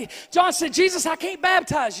John, John said, Jesus, I can't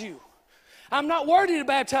baptize you. I'm not worthy to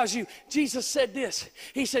baptize you. Jesus said this.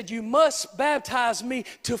 He said, you must baptize me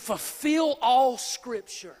to fulfill all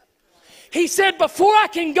Scripture. He said, before I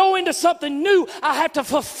can go into something new, I have to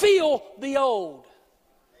fulfill the old.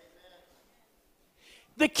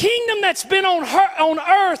 The kingdom that's been on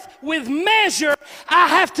earth with measure, I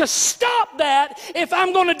have to stop that if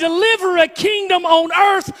I'm going to deliver a kingdom on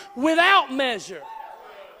earth without measure.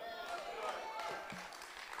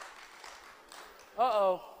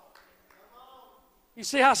 Uh-oh. You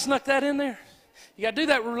see how I snuck that in there? You got to do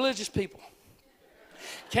that with religious people.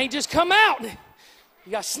 Can't just come out.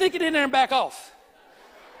 You got to sneak it in there and back off.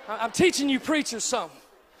 I'm teaching you preachers something.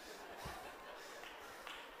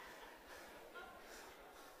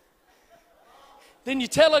 Then you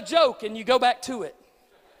tell a joke and you go back to it.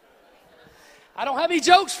 I don't have any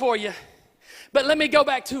jokes for you, but let me go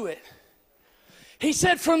back to it. He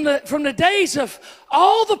said from the days of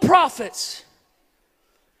all the prophets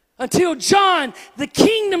until John, the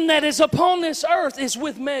kingdom that is upon this earth is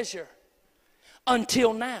with measure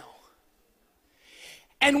until now.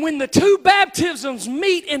 And when the 2 baptisms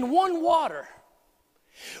meet in 1 water,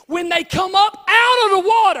 when they come up out of the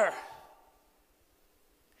water,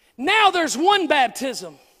 now there's 1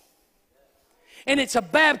 baptism. And it's a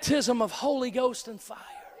baptism of Holy Ghost and fire.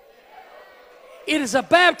 It is a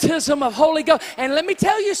baptism of Holy Ghost. And let me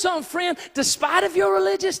tell you something, friend. Despite of your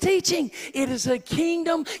religious teaching, it is a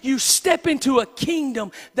kingdom. You step into a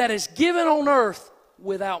kingdom that is given on earth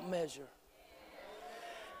without measure.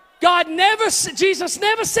 Jesus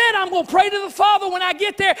never said, I'm going to pray to the Father when I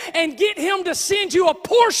get there and get him to send you a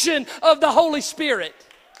portion of the Holy Spirit.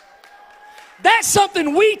 That's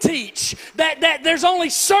something we teach, that there's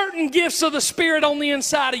only certain gifts of the Spirit on the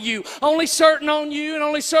inside of you. Only certain on you and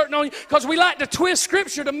only certain on you. Because we like to twist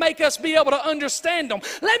Scripture to make us be able to understand them.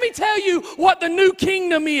 Let me tell you what the new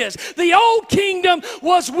kingdom is. The old kingdom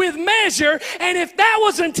was with measure, and if that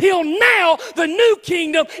was until now, the new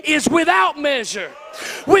kingdom is without measure.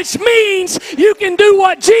 Which means you can do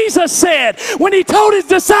what Jesus said when he told his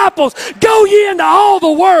disciples, go ye into all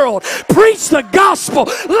the world, preach the gospel,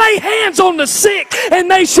 lay hands on the sick and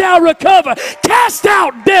they shall recover, cast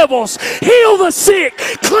out devils, heal the sick,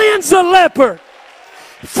 cleanse the leper.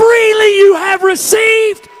 Freely you have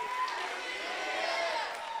received,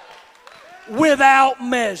 without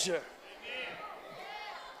measure.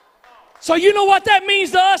 So you know what that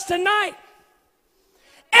means to us tonight?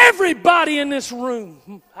 Everybody in this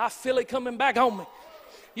room, I feel it coming back on me.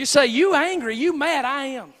 You say, you angry, you mad, I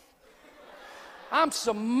am. I'm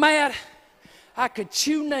so mad I could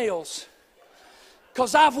chew nails.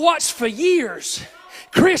 Because I've watched for years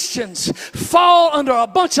Christians fall under a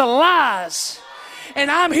bunch of lies. And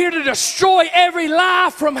I'm here to destroy every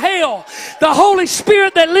lie from hell. The Holy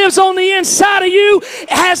Spirit that lives on the inside of you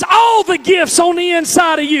has all the gifts on the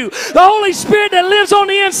inside of you. The Holy Spirit that lives on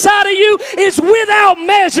the inside of you is without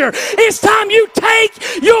measure. It's time you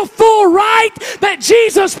take your full right that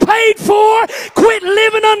Jesus paid for. Quit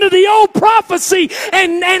living under the old prophecy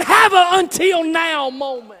and have an until now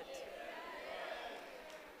moment.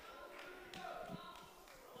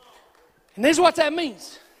 And this is what that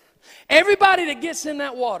means. Everybody that gets in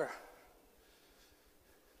that water,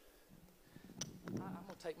 I'm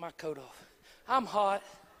going to take my coat off. I'm hot.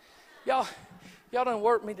 Y'all done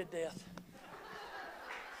worked me to death.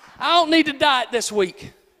 I don't need to diet this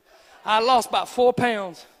week. I lost about 4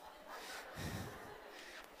 pounds.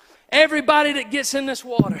 Everybody that gets in this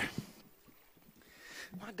water,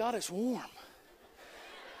 my God, it's warm.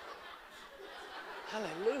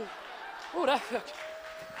 Hallelujah. Oh, that felt...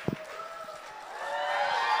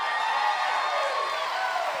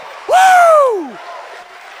 Woo!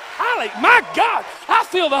 My God, I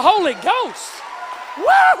feel the Holy Ghost.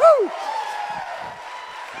 Woo!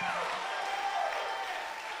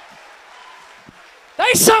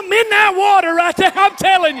 There's something in that water right there, I'm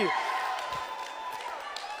telling you.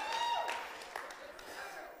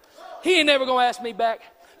 He ain't never going to ask me back.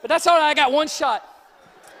 But that's all right. I got one shot.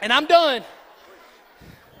 And I'm done.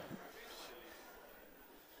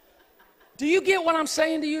 Do you get what I'm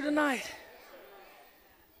saying to you tonight?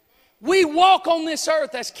 We walk on this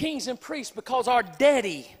earth as kings and priests because our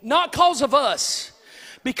daddy, not because of us,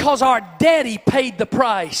 because our daddy paid the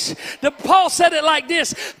price. Paul said it like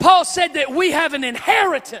this. Paul said that we have an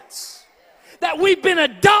inheritance, that we've been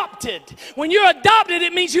adopted. When you're adopted,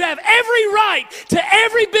 it means you have every right to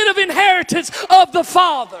every bit of inheritance of the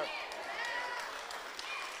Father.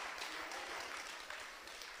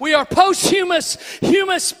 We are posthumous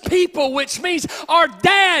people, which means our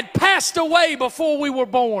dad passed away before we were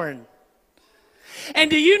born. And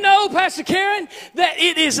do you know, Pastor Karen, that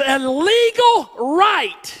it is a legal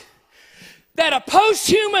right that a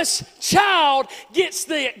posthumous child gets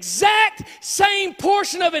the exact same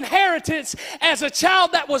portion of inheritance as a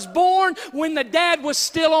child that was born when the dad was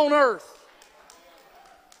still on earth?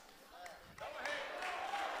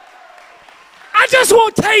 I just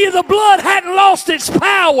want to tell you, the blood hadn't lost its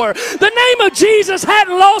power. The name of Jesus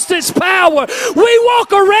hadn't lost its power. We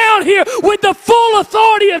walk around here with the full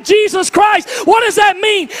authority of Jesus Christ. What does that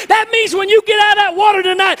mean? That means when you get out of that water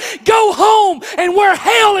tonight, go home, and where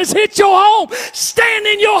hell has hit your home, stand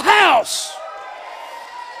in your house.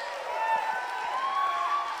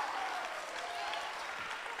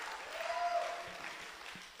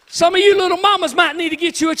 Some of you little mamas might need to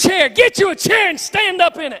get you a chair. Get you a chair and stand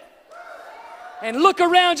up in it. And look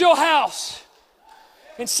around your house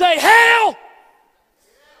and say, hell,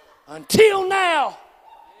 until now.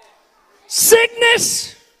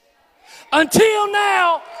 Sickness, until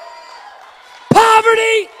now.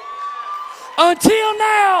 Poverty, until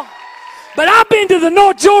now. But I've been to the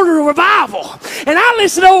North Jordan revival, and I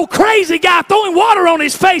listened to an old crazy guy throwing water on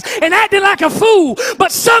his face and acting like a fool.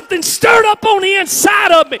 But something stirred up on the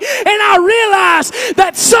inside of me, and I realized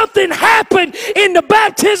that something happened in the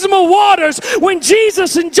baptismal waters when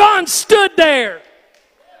Jesus and John stood there.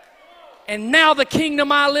 And now the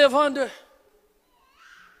kingdom I live under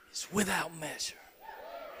is without measure.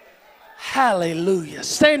 Hallelujah.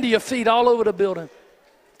 Stand to your feet all over the building.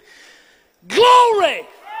 Glory.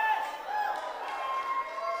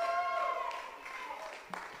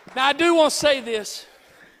 Now, I do want to say this.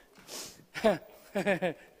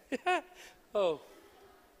 Oh,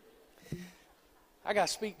 I got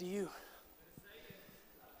to speak to you.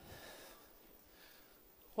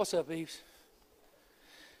 What's up, Eves?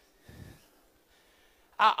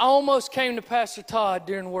 I almost came to Pastor Todd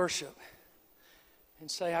during worship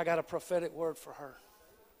and say, I got a prophetic word for her.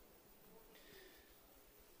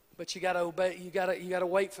 But you got to obey. You got to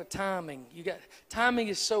wait for timing. Timing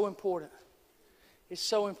is so important. It's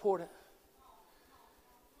so important.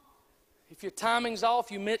 If your timing's off,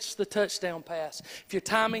 you miss the touchdown pass. If your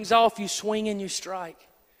timing's off, you swing and you strike.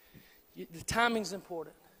 The timing's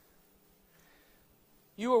important.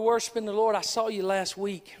 You were worshiping the Lord. I saw you last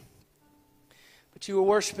week. But you were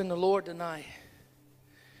worshiping the Lord tonight.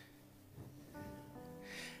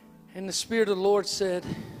 And the Spirit of the Lord said,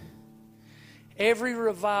 every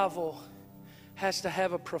revival has to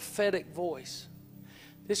have a prophetic voice.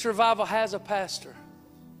 This revival has a pastor.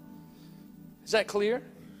 Is that clear?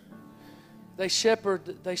 They shepherd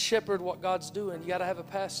what God's doing. You got to have a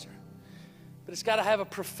pastor. But it's got to have a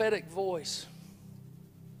prophetic voice.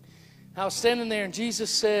 I was standing there and Jesus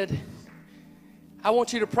said, I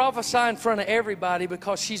want you to prophesy in front of everybody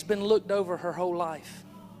because she's been looked over her whole life.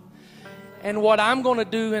 And what I'm going to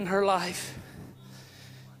do in her life,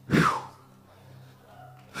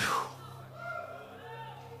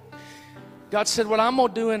 God said, what I'm going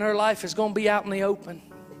to do in her life is going to be out in the open.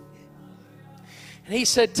 And He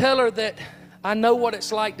said, tell her that I know what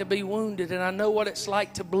it's like to be wounded and I know what it's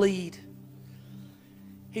like to bleed.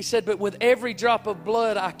 He said, but with every drop of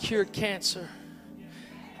blood, I cured cancer.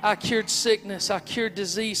 I cured sickness. I cured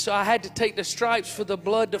disease. So I had to take the stripes for the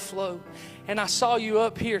blood to flow. And I saw you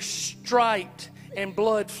up here striped and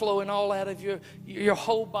blood flowing all out of your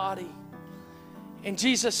whole body. And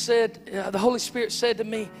Jesus said, the Holy Spirit said to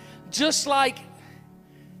me, just like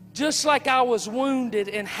I was wounded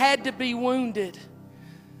and had to be wounded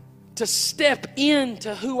to step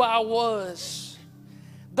into who I was,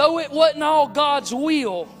 though it wasn't all God's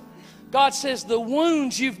will, God says the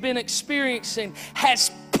wounds you've been experiencing has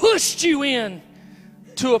pushed you in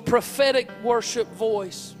to a prophetic worship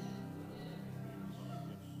voice.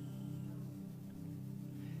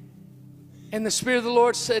 And the Spirit of the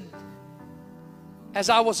Lord said, as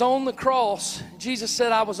I was on the cross, Jesus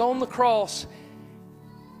said, I was on the cross,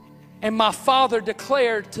 and my Father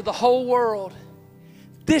declared to the whole world,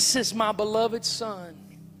 this is my beloved Son,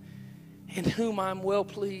 in whom I'm well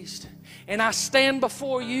pleased. And I stand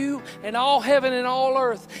before you and all heaven and all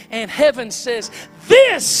earth, and heaven says,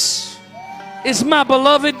 this is my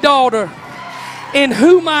beloved daughter, in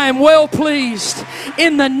whom I am well pleased.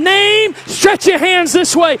 In the name, stretch your hands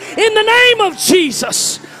this way, in the name of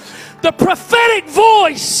Jesus, the prophetic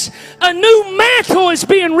voice, a new mantle is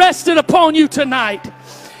being rested upon you tonight.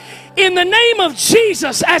 In the name of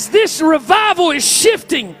Jesus, as this revival is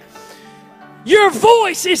shifting, your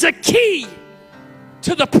voice is a key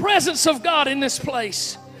to the presence of God in this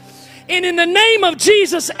place. And in the name of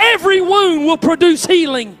Jesus, every wound will produce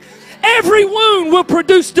healing. Every wound will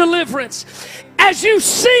produce deliverance. As you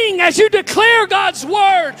sing, as you declare God's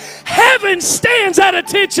word, heaven stands at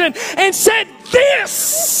attention and said,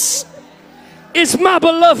 this is my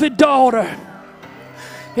beloved daughter,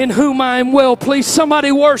 in whom I am well pleased.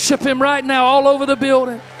 Somebody worship him right now all over the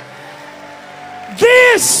building.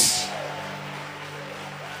 This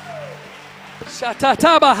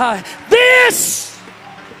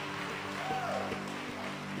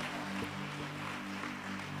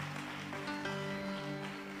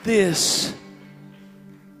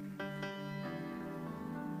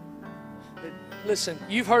Listen,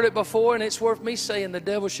 you've heard it before, and it's worth me saying the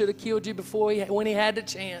devil should have killed you before when he had the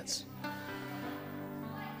chance.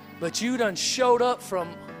 But you done showed up from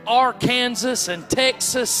Arkansas and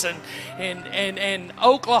Texas and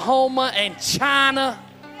Oklahoma and China.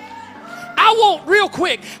 I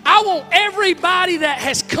want everybody that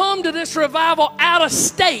has come to this revival out of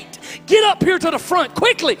state, get up here to the front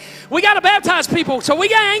quickly. We got to baptize people, so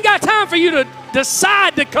we ain't got time for you to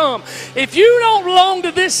decide to come. If you don't belong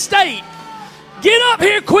to this state, get up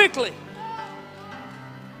here quickly.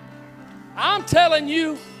 I'm telling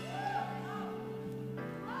you,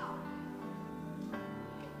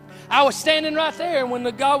 I was standing right there, and when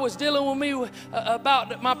the God was dealing with me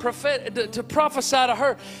about my prophet to prophesy to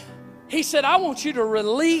her, he said, I want you to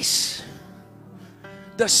release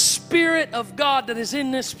the Spirit of God that is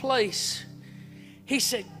in this place. He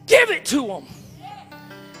said, give it to them.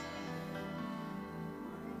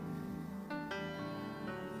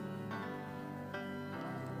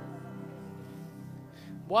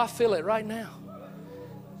 Well, I feel it right now.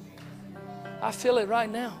 I feel it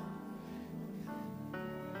right now.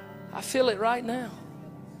 I feel it right now.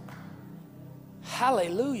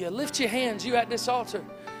 Hallelujah. Lift your hands, you at this altar.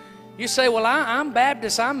 You say, well, I'm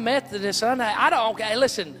Baptist, I'm Methodist. I don't, okay,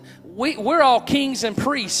 listen, we're all kings and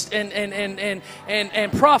priests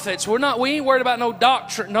and prophets. We ain't worried about no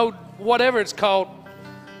doctrine, no whatever it's called,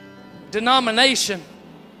 denomination.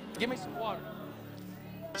 Give me some water.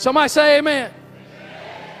 Somebody say amen.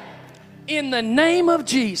 In the name of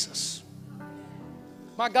Jesus.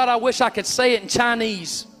 My God, I wish I could say it in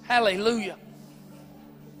Chinese. Hallelujah.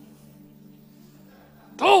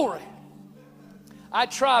 Glory. I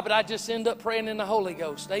try, but I just end up praying in the Holy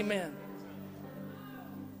Ghost. Amen.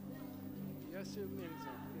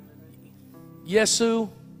 Yasu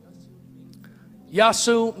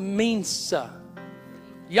Minsa.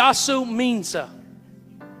 Yasu Minsa.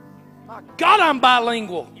 My God, I'm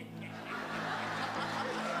bilingual.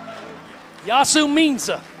 Yasu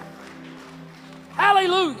Minsa.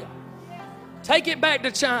 Hallelujah. Take it back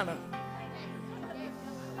to China.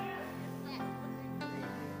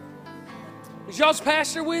 Is y'all's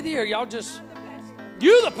pastor with you, or y'all just...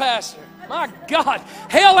 You the pastor. My God.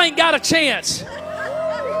 Hell ain't got a chance.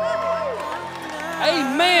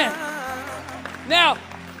 Amen. Now,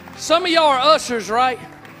 some of y'all are ushers, right?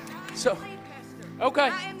 So, okay.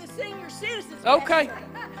 I am the senior citizens. Okay.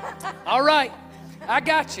 All right. I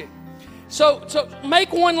got you. So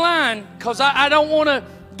make one line, because I don't want to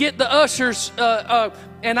get the ushers,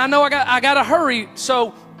 and I know I got to hurry,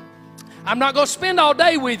 so I'm not going to spend all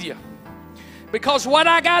day with you. Because what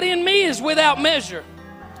I got in me is without measure.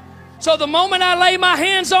 So the moment I lay my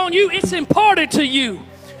hands on you, it's imparted to you.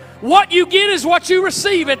 What you get is what you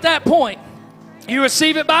receive at that point. You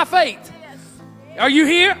receive it by faith. Are you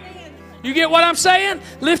here? You get what I'm saying?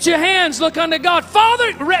 Lift your hands, look unto God.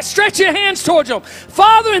 Father, stretch your hands towards Him.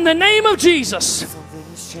 Father, in the name of Jesus,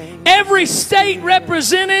 every state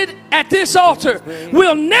represented at this altar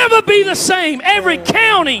will never be the same. Every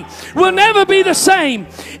county will never be the same.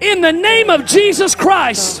 In the name of Jesus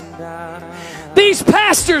Christ, these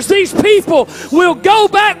pastors, these people will go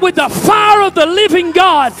back with the fire of the living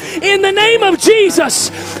God. In the name of Jesus,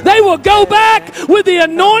 they will go back with the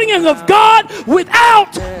anointing of God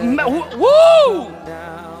without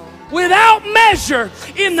measure.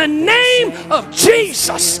 In the name of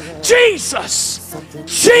Jesus. Jesus.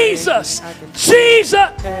 Jesus. Jesus.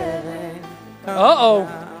 Uh-oh.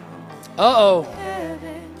 Uh-oh.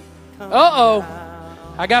 Uh-oh.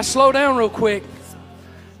 I got to slow down real quick.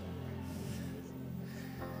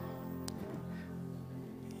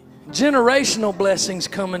 Generational blessings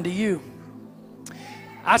coming to you.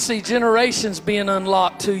 I see generations being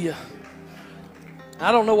unlocked to you.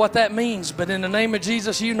 I don't know what that means, but in the name of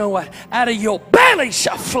Jesus, you know what? Out of your belly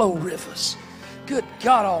shall flow rivers. Good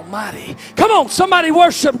God Almighty. Come on, somebody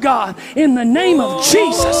worship God in the name of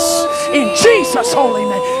Jesus. In Jesus' holy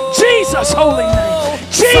name. Jesus' holy name.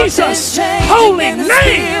 Jesus' holy name.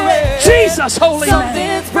 Jesus' holy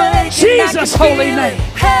name. Jesus' holy name.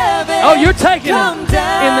 Oh, you're taking it.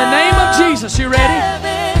 In the name of Jesus, you ready?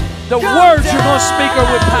 The words you're going to speak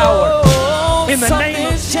are with power. In the name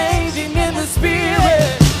of Jesus. Changing in the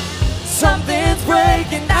spirit. Something's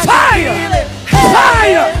breaking. Fire!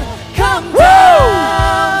 Fire! Come Woo!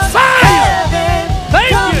 down. Fire!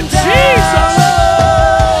 Thank you, Jesus.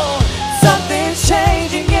 Something's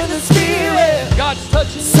changing in the spirit. God's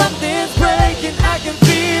touching you. Something's breaking. I can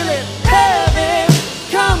feel it. Heaven,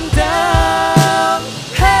 come down.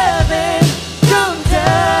 Heaven, come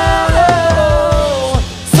down. Oh,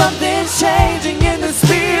 something's changing in the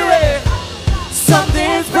spirit.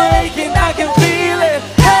 Something's breaking. I can feel it.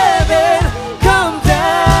 Heaven, come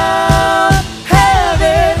down.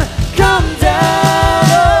 Heaven, come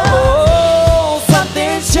down. Oh,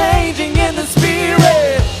 something's changing in the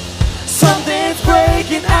spirit. Something's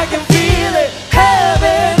breaking. I can feel it.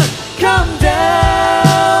 Heaven, come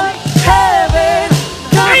down. Heaven,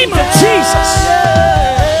 come Name of down. Jesus.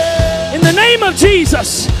 In the name of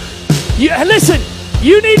Jesus. Listen,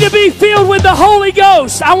 you need to be filled with the Holy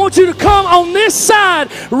Ghost. I want you to come on this side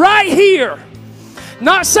right here.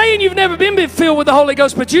 Not saying you've never been filled with the Holy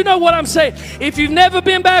Ghost, but you know what I'm saying. If you've never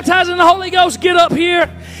been baptized in the Holy Ghost, get up here.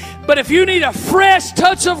 But if you need a fresh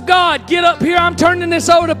touch of God, get up here. I'm turning this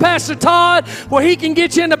over to Pastor Todd where he can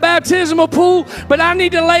get you in the baptismal pool. But I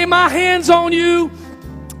need to lay my hands on you.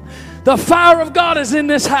 The fire of God is in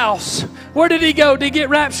this house. Where did he go? Did he get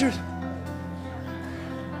raptured?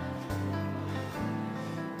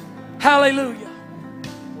 Hallelujah.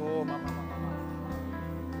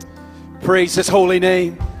 Praise His holy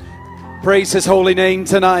name. Praise His holy name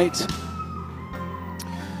tonight.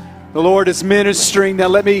 The Lord is ministering. Now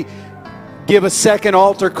let me give a second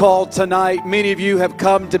altar call tonight. Many of you have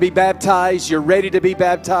come to be baptized. You're ready to be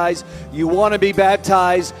baptized. You want to be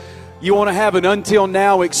baptized. You want to have an until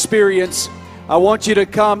now experience. I want you to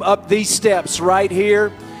come up these steps right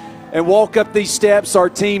here and walk up these steps. Our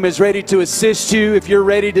team is ready to assist you. If you're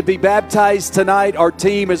ready to be baptized tonight, our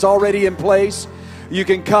team is already in place. You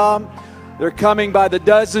can come. They're coming by the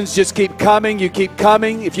dozens. Just keep coming. You keep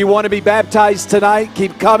coming. If you want to be baptized tonight,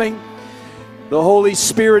 keep coming. The Holy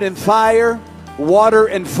Spirit and fire, water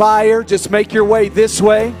and fire. Just make your way this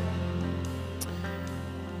way.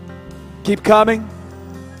 Keep coming.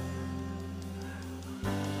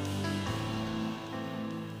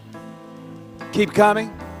 Keep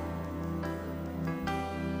coming.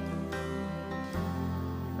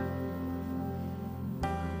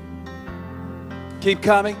 Keep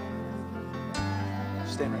coming.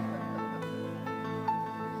 Stand right there.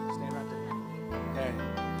 Stand right there.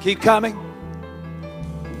 Okay. Keep coming.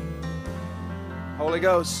 Holy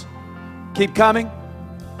Ghost. Keep coming.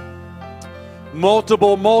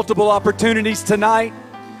 Multiple opportunities tonight.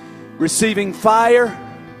 Receiving fire.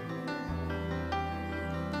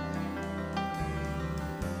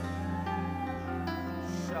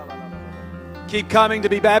 Keep coming to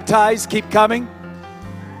be baptized. Keep coming.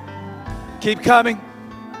 Keep coming.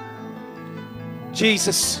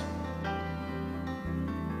 Jesus.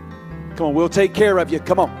 Come on, we'll take care of you.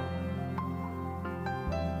 Come on.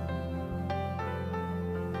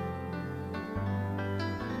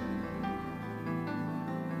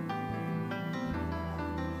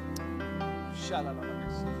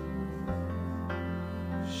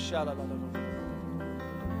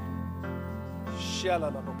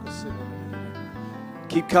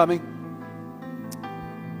 Keep coming.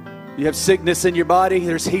 You have sickness in your body.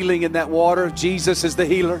 There's healing in that water. Jesus is the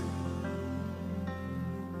healer.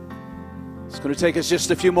 It's going to take us just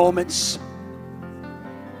a few moments.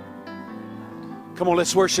 Come on,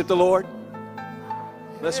 let's worship the Lord.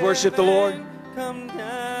 Let's worship the Lord. Come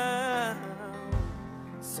down.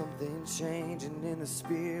 Something's changing in the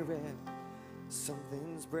spirit.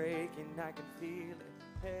 Something's breaking. I can feel it.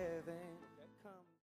 Heaven.